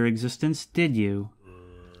reminder of your existence, did you?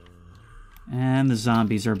 And the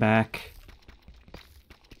zombies are back.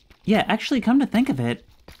 Yeah, actually, come to think of it,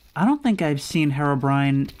 I don't think I've seen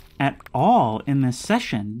Herobrine at all in this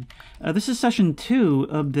session. This is session 2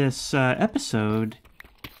 of this episode.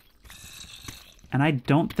 And I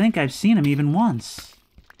don't think I've seen him even once.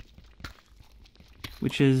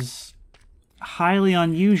 Which is highly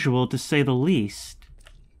unusual, to say the least.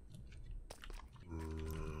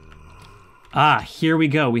 Ah, here we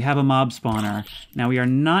go. We have a mob spawner. Now, we are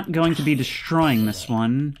not going to be destroying this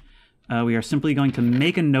one. We are simply going to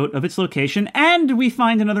make a note of its location, and we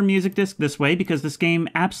find another music disc this way, because this game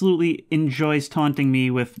absolutely enjoys taunting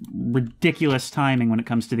me with ridiculous timing when it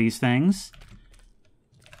comes to these things.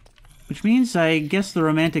 Which means I guess the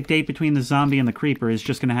romantic date between the zombie and the creeper is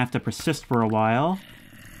just going to have to persist for a while.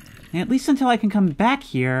 At least until I can come back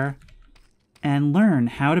here and learn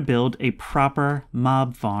how to build a proper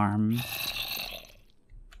mob farm.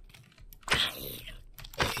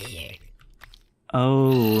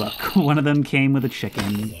 Oh, one of them came with a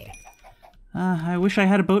chicken. I wish I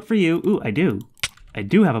had a boat for you. Ooh, I do. I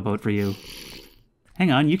do have a boat for you.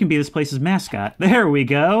 Hang on, you can be this place's mascot. There we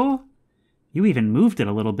go! You even moved it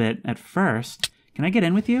a little bit at first. Can I get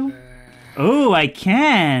in with you? Oh, I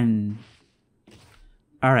can!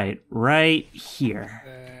 Alright, right here.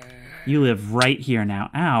 You live right here now.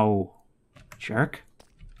 Ow. Jerk.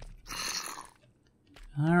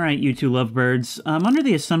 Alright, you two lovebirds. I'm under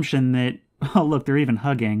the assumption that... Oh, look, they're even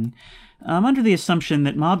hugging. I'm under the assumption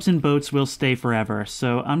that mobs and boats will stay forever,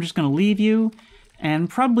 so I'm just going to leave you and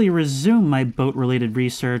probably resume my boat-related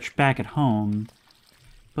research back at home.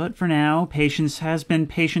 But for now, Patience has been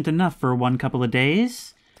patient enough for one couple of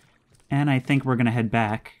days, and I think we're going to head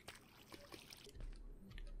back.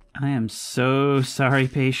 I am so sorry,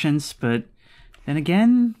 Patience, but then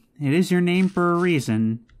again, it is your name for a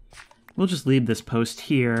reason. We'll just leave this post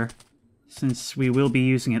here, since we will be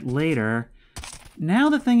using it later. Now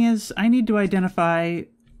the thing is, I need to identify...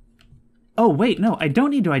 Oh, wait, no, I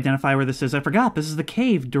don't need to identify where this is. I forgot, this is the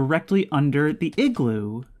cave directly under the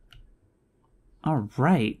igloo.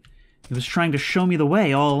 Alright. It was trying to show me the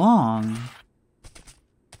way all along.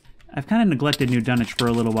 I've kind of neglected New Dunwich for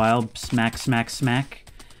a little while. Smack, smack, smack.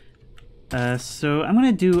 So I'm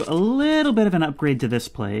going to do a little bit of an upgrade to this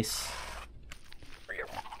place.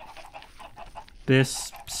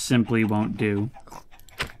 This simply won't do.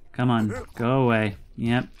 Come on, go away.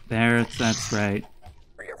 Yep, that's right.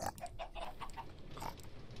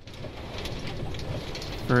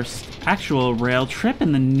 First actual rail trip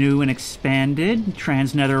in the new and expanded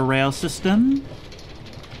Transnether rail system.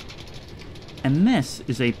 And this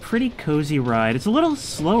is a pretty cozy ride. It's a little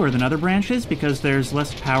slower than other branches because there's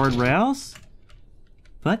less powered rails,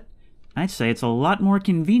 but I'd say it's a lot more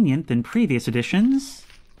convenient than previous editions.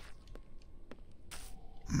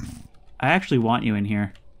 I actually want you in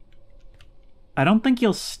here. I don't think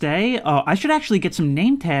you'll stay. Oh, I should actually get some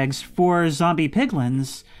name tags for zombie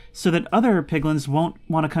piglins so that other piglins won't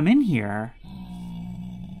want to come in here.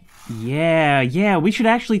 Yeah, we should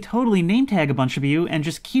actually totally name tag a bunch of you and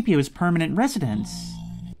just keep you as permanent residents.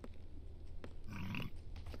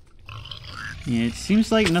 Yeah, it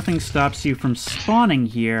seems like nothing stops you from spawning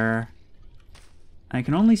here. I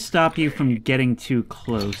can only stop you from getting too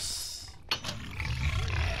close.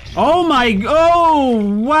 Oh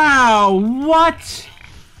wow, what?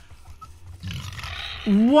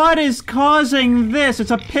 What is causing this?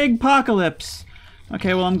 It's a Pigpocalypse.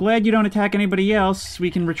 Okay, well, I'm glad you don't attack anybody else. We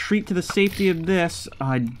can retreat to the safety of this. Oh,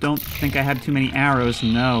 I don't think I had too many arrows.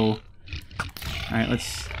 No. Alright,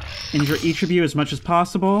 let's injure each of you as much as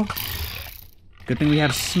possible. Good thing we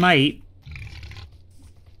have Smite.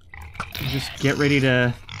 Just get ready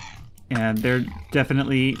to... Yeah, they're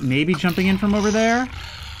definitely maybe jumping in from over there.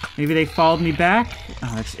 Maybe they followed me back.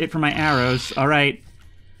 Oh, that's it for my arrows. Alright.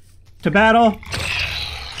 To battle!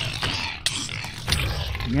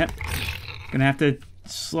 Yep. Gonna have to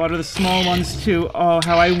slaughter the small ones, too. Oh,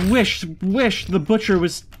 how I wish the butcher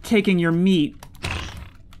was taking your meat.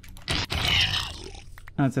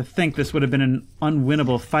 To think this would have been an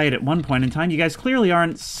unwinnable fight at one point in time. You guys clearly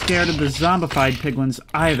aren't scared of the zombified piglins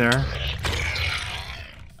either.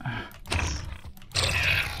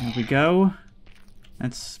 There we go.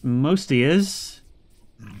 That's most he is.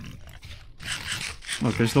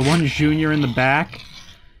 Look, there's the one Junior in the back.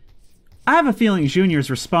 I have a feeling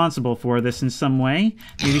Junior's responsible for this in some way.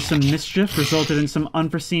 Maybe some mischief resulted in some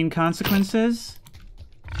unforeseen consequences.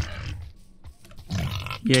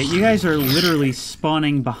 Yeah, you guys are literally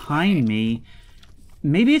spawning behind me.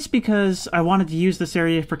 Maybe it's because I wanted to use this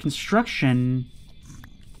area for construction,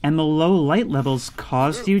 and the low light levels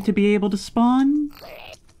caused you to be able to spawn?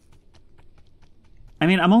 I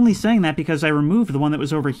mean, I'm only saying that because I removed the one that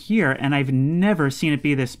was over here, and I've never seen it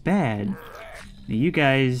be this bad. You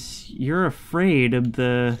guys, you're afraid of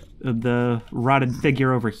the rotted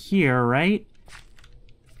figure over here, right?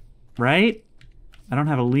 Right? I don't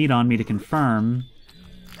have a lead on me to confirm.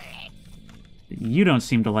 You don't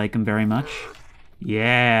seem to like him very much.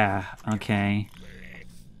 Yeah, okay.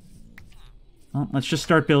 Well, let's just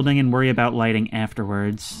start building and worry about lighting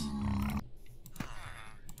afterwards.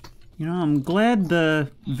 You know, I'm glad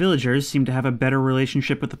the villagers seem to have a better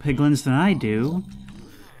relationship with the piglins than I do.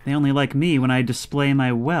 They only like me when I display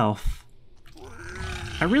my wealth.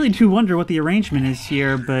 I really do wonder what the arrangement is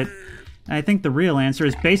here, but I think the real answer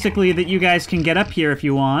is basically that you guys can get up here if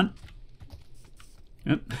you want.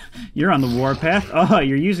 Oh, you're on the warpath. Oh,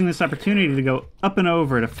 you're using this opportunity to go up and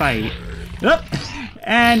over to fight. Oh,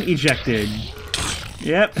 and ejected.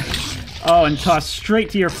 Yep. Oh, and tossed straight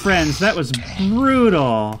to your friends. That was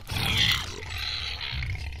brutal.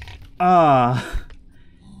 Ah.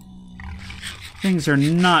 Things are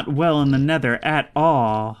not well in the Nether at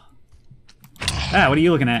all. Ah, what are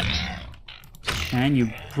you looking at? And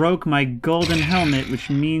you broke my golden helmet, which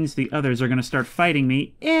means the others are going to start fighting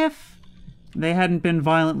me if they hadn't been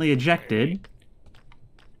violently ejected.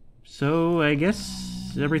 So, I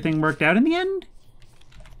guess everything worked out in the end?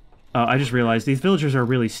 Oh, I just realized these villagers are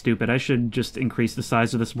really stupid. I should just increase the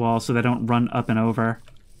size of this wall so they don't run up and over.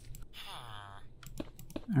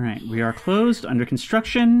 Alright, we are closed, under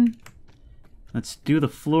construction. Let's do the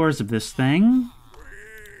floors of this thing.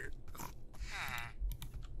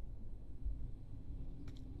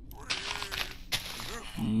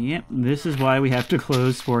 Yep, this is why we have to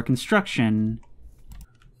close for construction.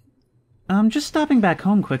 Just stopping back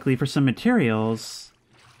home quickly for some materials.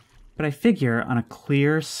 But I figure on a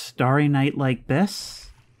clear, starry night like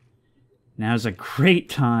this, now's a great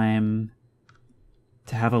time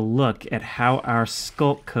to have a look at how our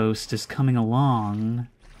Skulk Coast is coming along.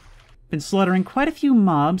 Been slaughtering quite a few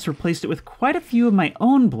mobs, replaced it with quite a few of my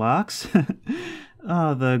own blocks.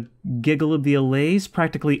 The giggle of the allays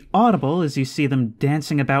practically audible as you see them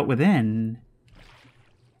dancing about within.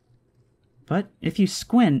 But if you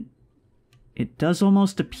squint, it does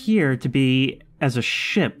almost appear to be as a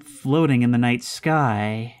ship floating in the night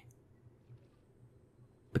sky.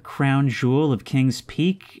 The crown jewel of King's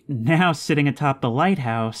Peak, now sitting atop the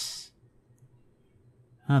lighthouse.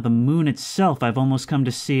 The moon itself I've almost come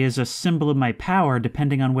to see as a symbol of my power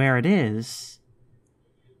depending on where it is.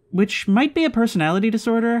 Which might be a personality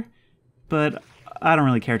disorder, but I don't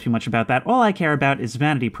really care too much about that. All I care about is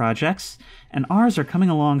vanity projects, and ours are coming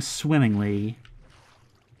along swimmingly.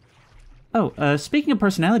 Oh, speaking of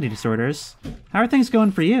personality disorders, how are things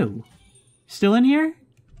going for you? Still in here?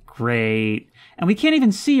 Great. And we can't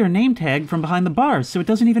even see your name tag from behind the bars, so it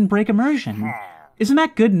doesn't even break immersion. Isn't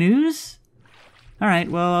that good news?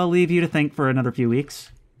 Alright, well, I'll leave you to think for another few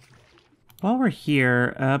weeks. While we're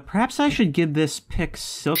here, perhaps I should give this pick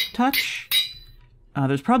Silk Touch?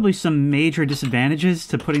 There's probably some major disadvantages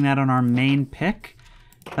to putting that on our main pick,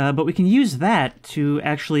 but we can use that to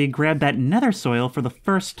actually grab that nether soil for the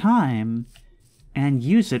first time and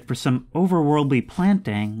use it for some overworldly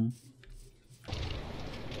planting.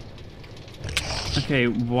 Okay,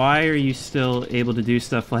 why are you still able to do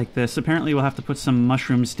stuff like this? Apparently we'll have to put some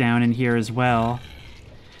mushrooms down in here as well.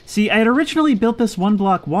 See, I had originally built this 1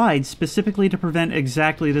 block wide specifically to prevent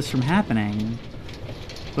exactly this from happening.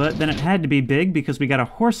 But then it had to be big because we got a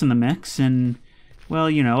horse in the mix, and, well,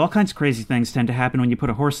 you know, all kinds of crazy things tend to happen when you put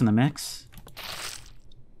a horse in the mix.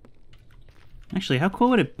 Actually, how cool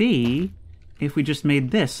would it be if we just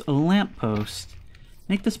made this a lamppost?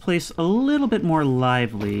 Make this place a little bit more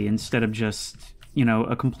lively instead of just, you know,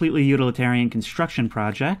 a completely utilitarian construction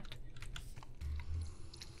project.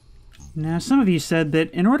 Now, some of you said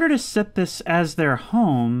that in order to set this as their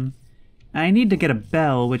home, I need to get a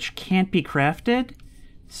bell, which can't be crafted,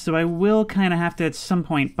 so I will kind of have to at some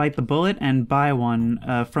point bite the bullet and buy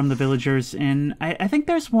one from the villagers in... I think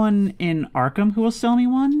there's one in Arkham who will sell me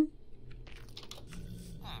one?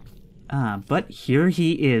 But here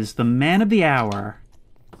he is, the man of the hour.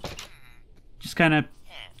 Just kind of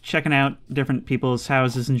checking out different people's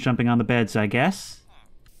houses and jumping on the beds, I guess.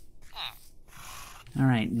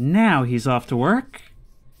 Alright, now he's off to work.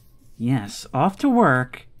 Yes, off to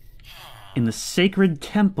work in the sacred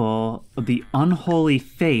temple of the unholy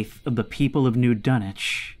faith of the people of New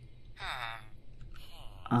Dunwich.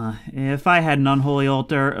 If I had an unholy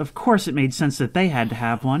altar, of course it made sense that they had to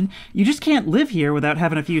have one. You just can't live here without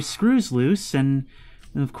having a few screws loose, and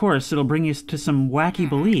of course it'll bring you to some wacky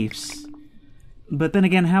beliefs. But then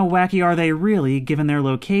again, how wacky are they really, given their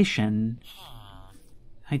location?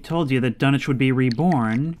 I told you that Dunwich would be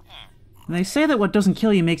reborn. They say that what doesn't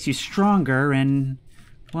kill you makes you stronger, and,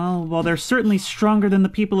 well, while they're certainly stronger than the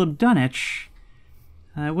people of Dunwich,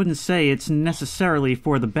 I wouldn't say it's necessarily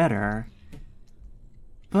for the better.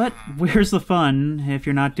 But where's the fun if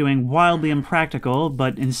you're not doing wildly impractical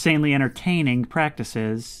but insanely entertaining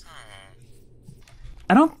practices?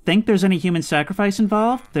 I don't think there's any human sacrifice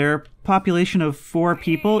involved. Their population of 4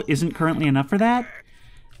 people isn't currently enough for that.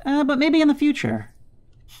 But maybe in the future.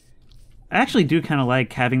 I actually do kind of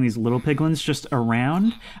like having these little piglins just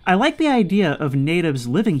around. I like the idea of natives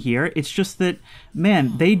living here, it's just that,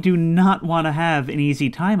 man, they do not want to have an easy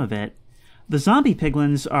time of it. The zombie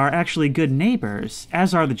piglins are actually good neighbors,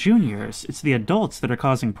 as are the juniors. It's the adults that are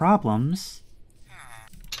causing problems.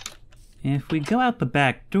 If we go out the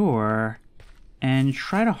back door and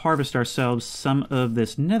try to harvest ourselves some of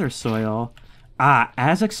this nether soil,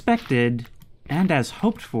 as expected and as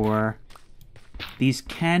hoped for, these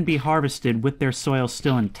can be harvested with their soil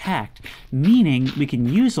still intact, meaning we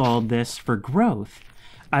can use all of this for growth,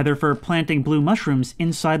 either for planting blue mushrooms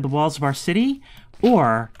inside the walls of our city,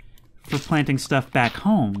 or for planting stuff back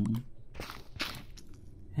home.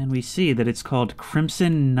 And we see that it's called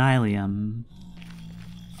Crimson Nylium.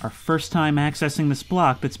 Our first time accessing this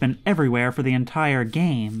block that's been everywhere for the entire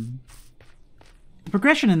game. The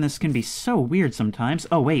progression in this can be so weird sometimes.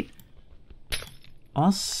 Oh, wait.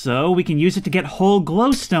 Also, we can use it to get whole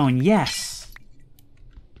glowstone, yes!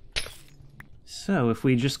 So, if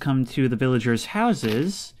we just come to the villagers'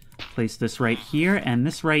 houses, place this right here, and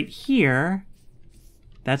this right here,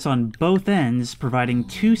 that's on both ends, providing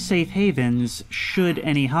 2 safe havens should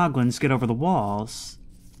any hoglins get over the walls.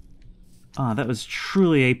 That was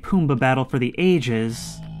truly a Pumbaa battle for the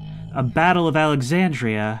ages. A battle of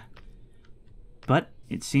Alexandria. But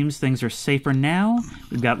it seems things are safer now.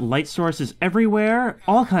 We've got light sources everywhere,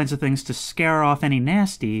 all kinds of things to scare off any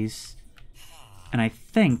nasties. And I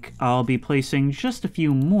think I'll be placing just a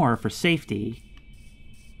few more for safety.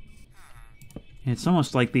 It's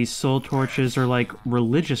almost like these soul torches are like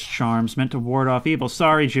religious charms meant to ward off evil.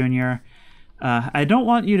 Sorry, Junior. I don't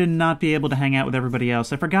want you to not be able to hang out with everybody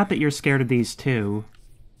else. I forgot that you're scared of these too.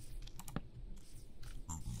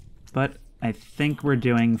 But I think we're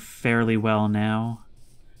doing fairly well now.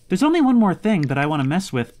 There's only one more thing that I want to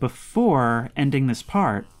mess with before ending this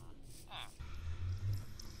part.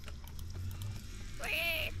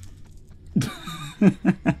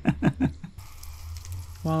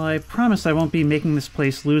 While I promise I won't be making this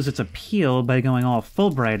place lose its appeal by going all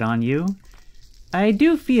Fulbright on you, I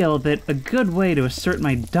do feel that a good way to assert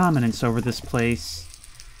my dominance over this place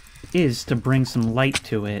is to bring some light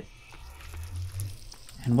to it.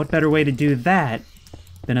 And what better way to do that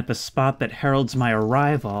than at the spot that heralds my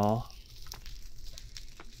arrival?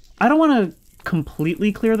 I don't want to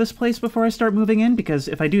completely clear this place before I start moving in, because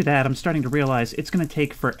if I do that, I'm starting to realize it's going to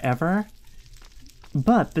take forever.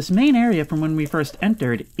 But this main area from when we first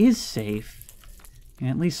entered is safe.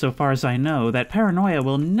 At least so far as I know, that paranoia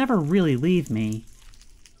will never really leave me.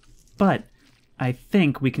 But I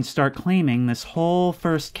think we can start claiming this whole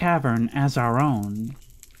first cavern as our own.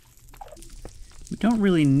 We don't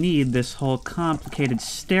really need this whole complicated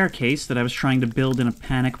staircase that I was trying to build in a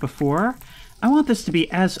panic before. I want this to be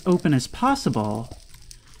as open as possible.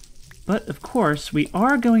 But of course, we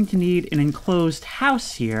are going to need an enclosed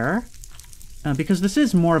house here, because this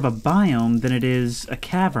is more of a biome than it is a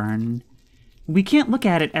cavern. We can't look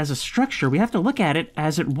at it as a structure, we have to look at it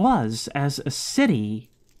as it was, as a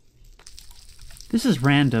city. This is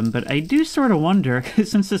random, but I do sort of wonder,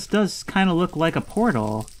 since this does kind of look like a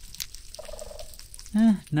portal.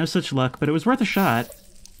 No such luck, but it was worth a shot.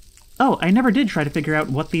 Oh, I never did try to figure out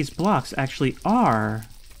what these blocks actually are.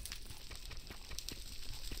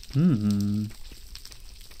 We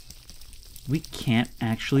can't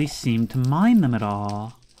actually seem to mine them at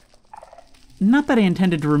all. Not that I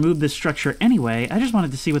intended to remove this structure anyway, I just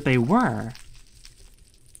wanted to see what they were.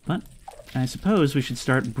 But I suppose we should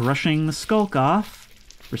start brushing the skulk off,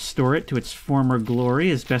 restore it to its former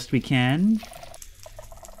glory as best we can.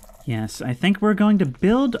 Yes, I think we're going to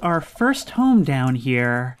build our first home down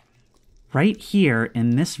here, right here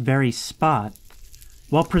in this very spot,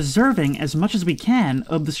 while preserving as much as we can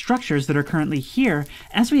of the structures that are currently here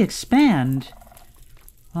as we expand.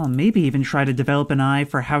 Well, maybe even try to develop an eye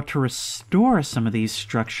for how to restore some of these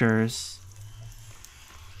structures.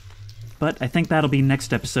 But I think that'll be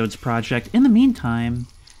next episode's project. In the meantime,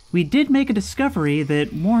 we did make a discovery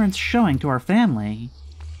that warrants showing to our family.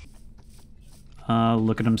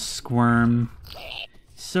 Look at them squirm.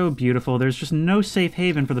 So beautiful. There's just no safe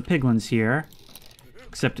haven for the piglins here.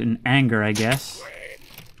 Except in anger, I guess.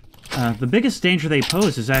 The biggest danger they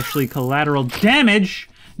pose is actually collateral damage!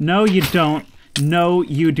 No, you don't. No,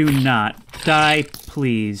 you do not. Die,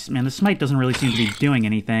 please. Man, the smite doesn't really seem to be doing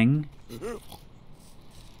anything.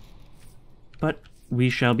 But we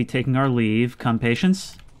shall be taking our leave. Come,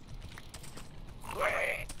 patience.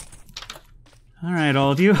 Alright,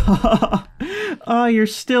 all of you. Oh, you're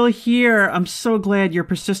still here. I'm so glad you're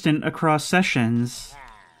persistent across sessions.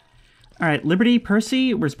 Alright, Liberty,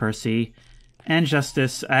 Percy. Where's Percy? And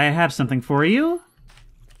Justice, I have something for you.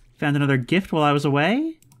 Found another gift while I was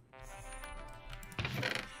away.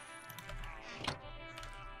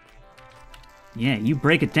 Yeah, you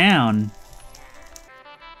break it down.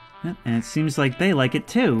 Yep, and it seems like they like it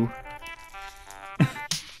too.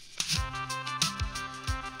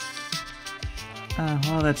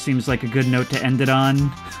 Well, that seems like a good note to end it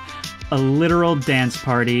on. A literal dance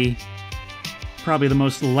party. Probably the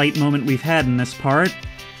most light moment we've had in this part,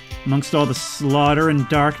 amongst all the slaughter and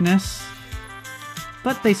darkness.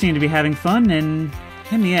 But they seem to be having fun, and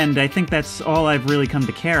in the end, I think that's all I've really come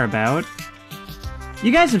to care about.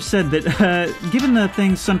 You guys have said that, given the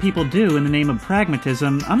things some people do in the name of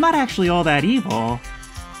pragmatism, I'm not actually all that evil.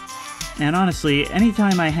 And honestly,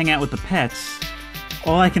 anytime I hang out with the pets,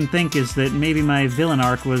 all I can think is that maybe my villain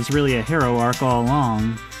arc was really a hero arc all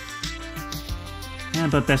along.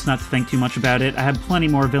 But best not to think too much about it. I have plenty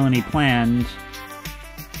more villainy planned.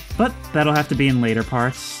 But that'll have to be in later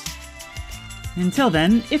parts. Until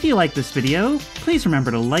then, if you like this video, please remember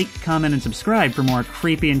to like, comment, and subscribe for more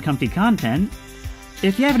creepy and comfy content.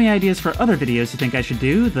 If you have any ideas for other videos you think I should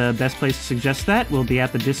do, the best place to suggest that will be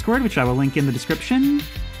at the Discord, which I will link in the description.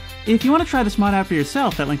 If you want to try this mod out for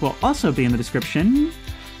yourself, that link will also be in the description.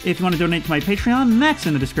 If you want to donate to my Patreon, that's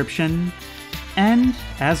in the description. And,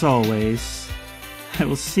 as always, I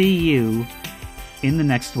will see you in the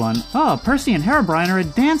next one. Oh, Percy and Herobrine are a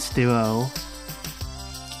dance duo.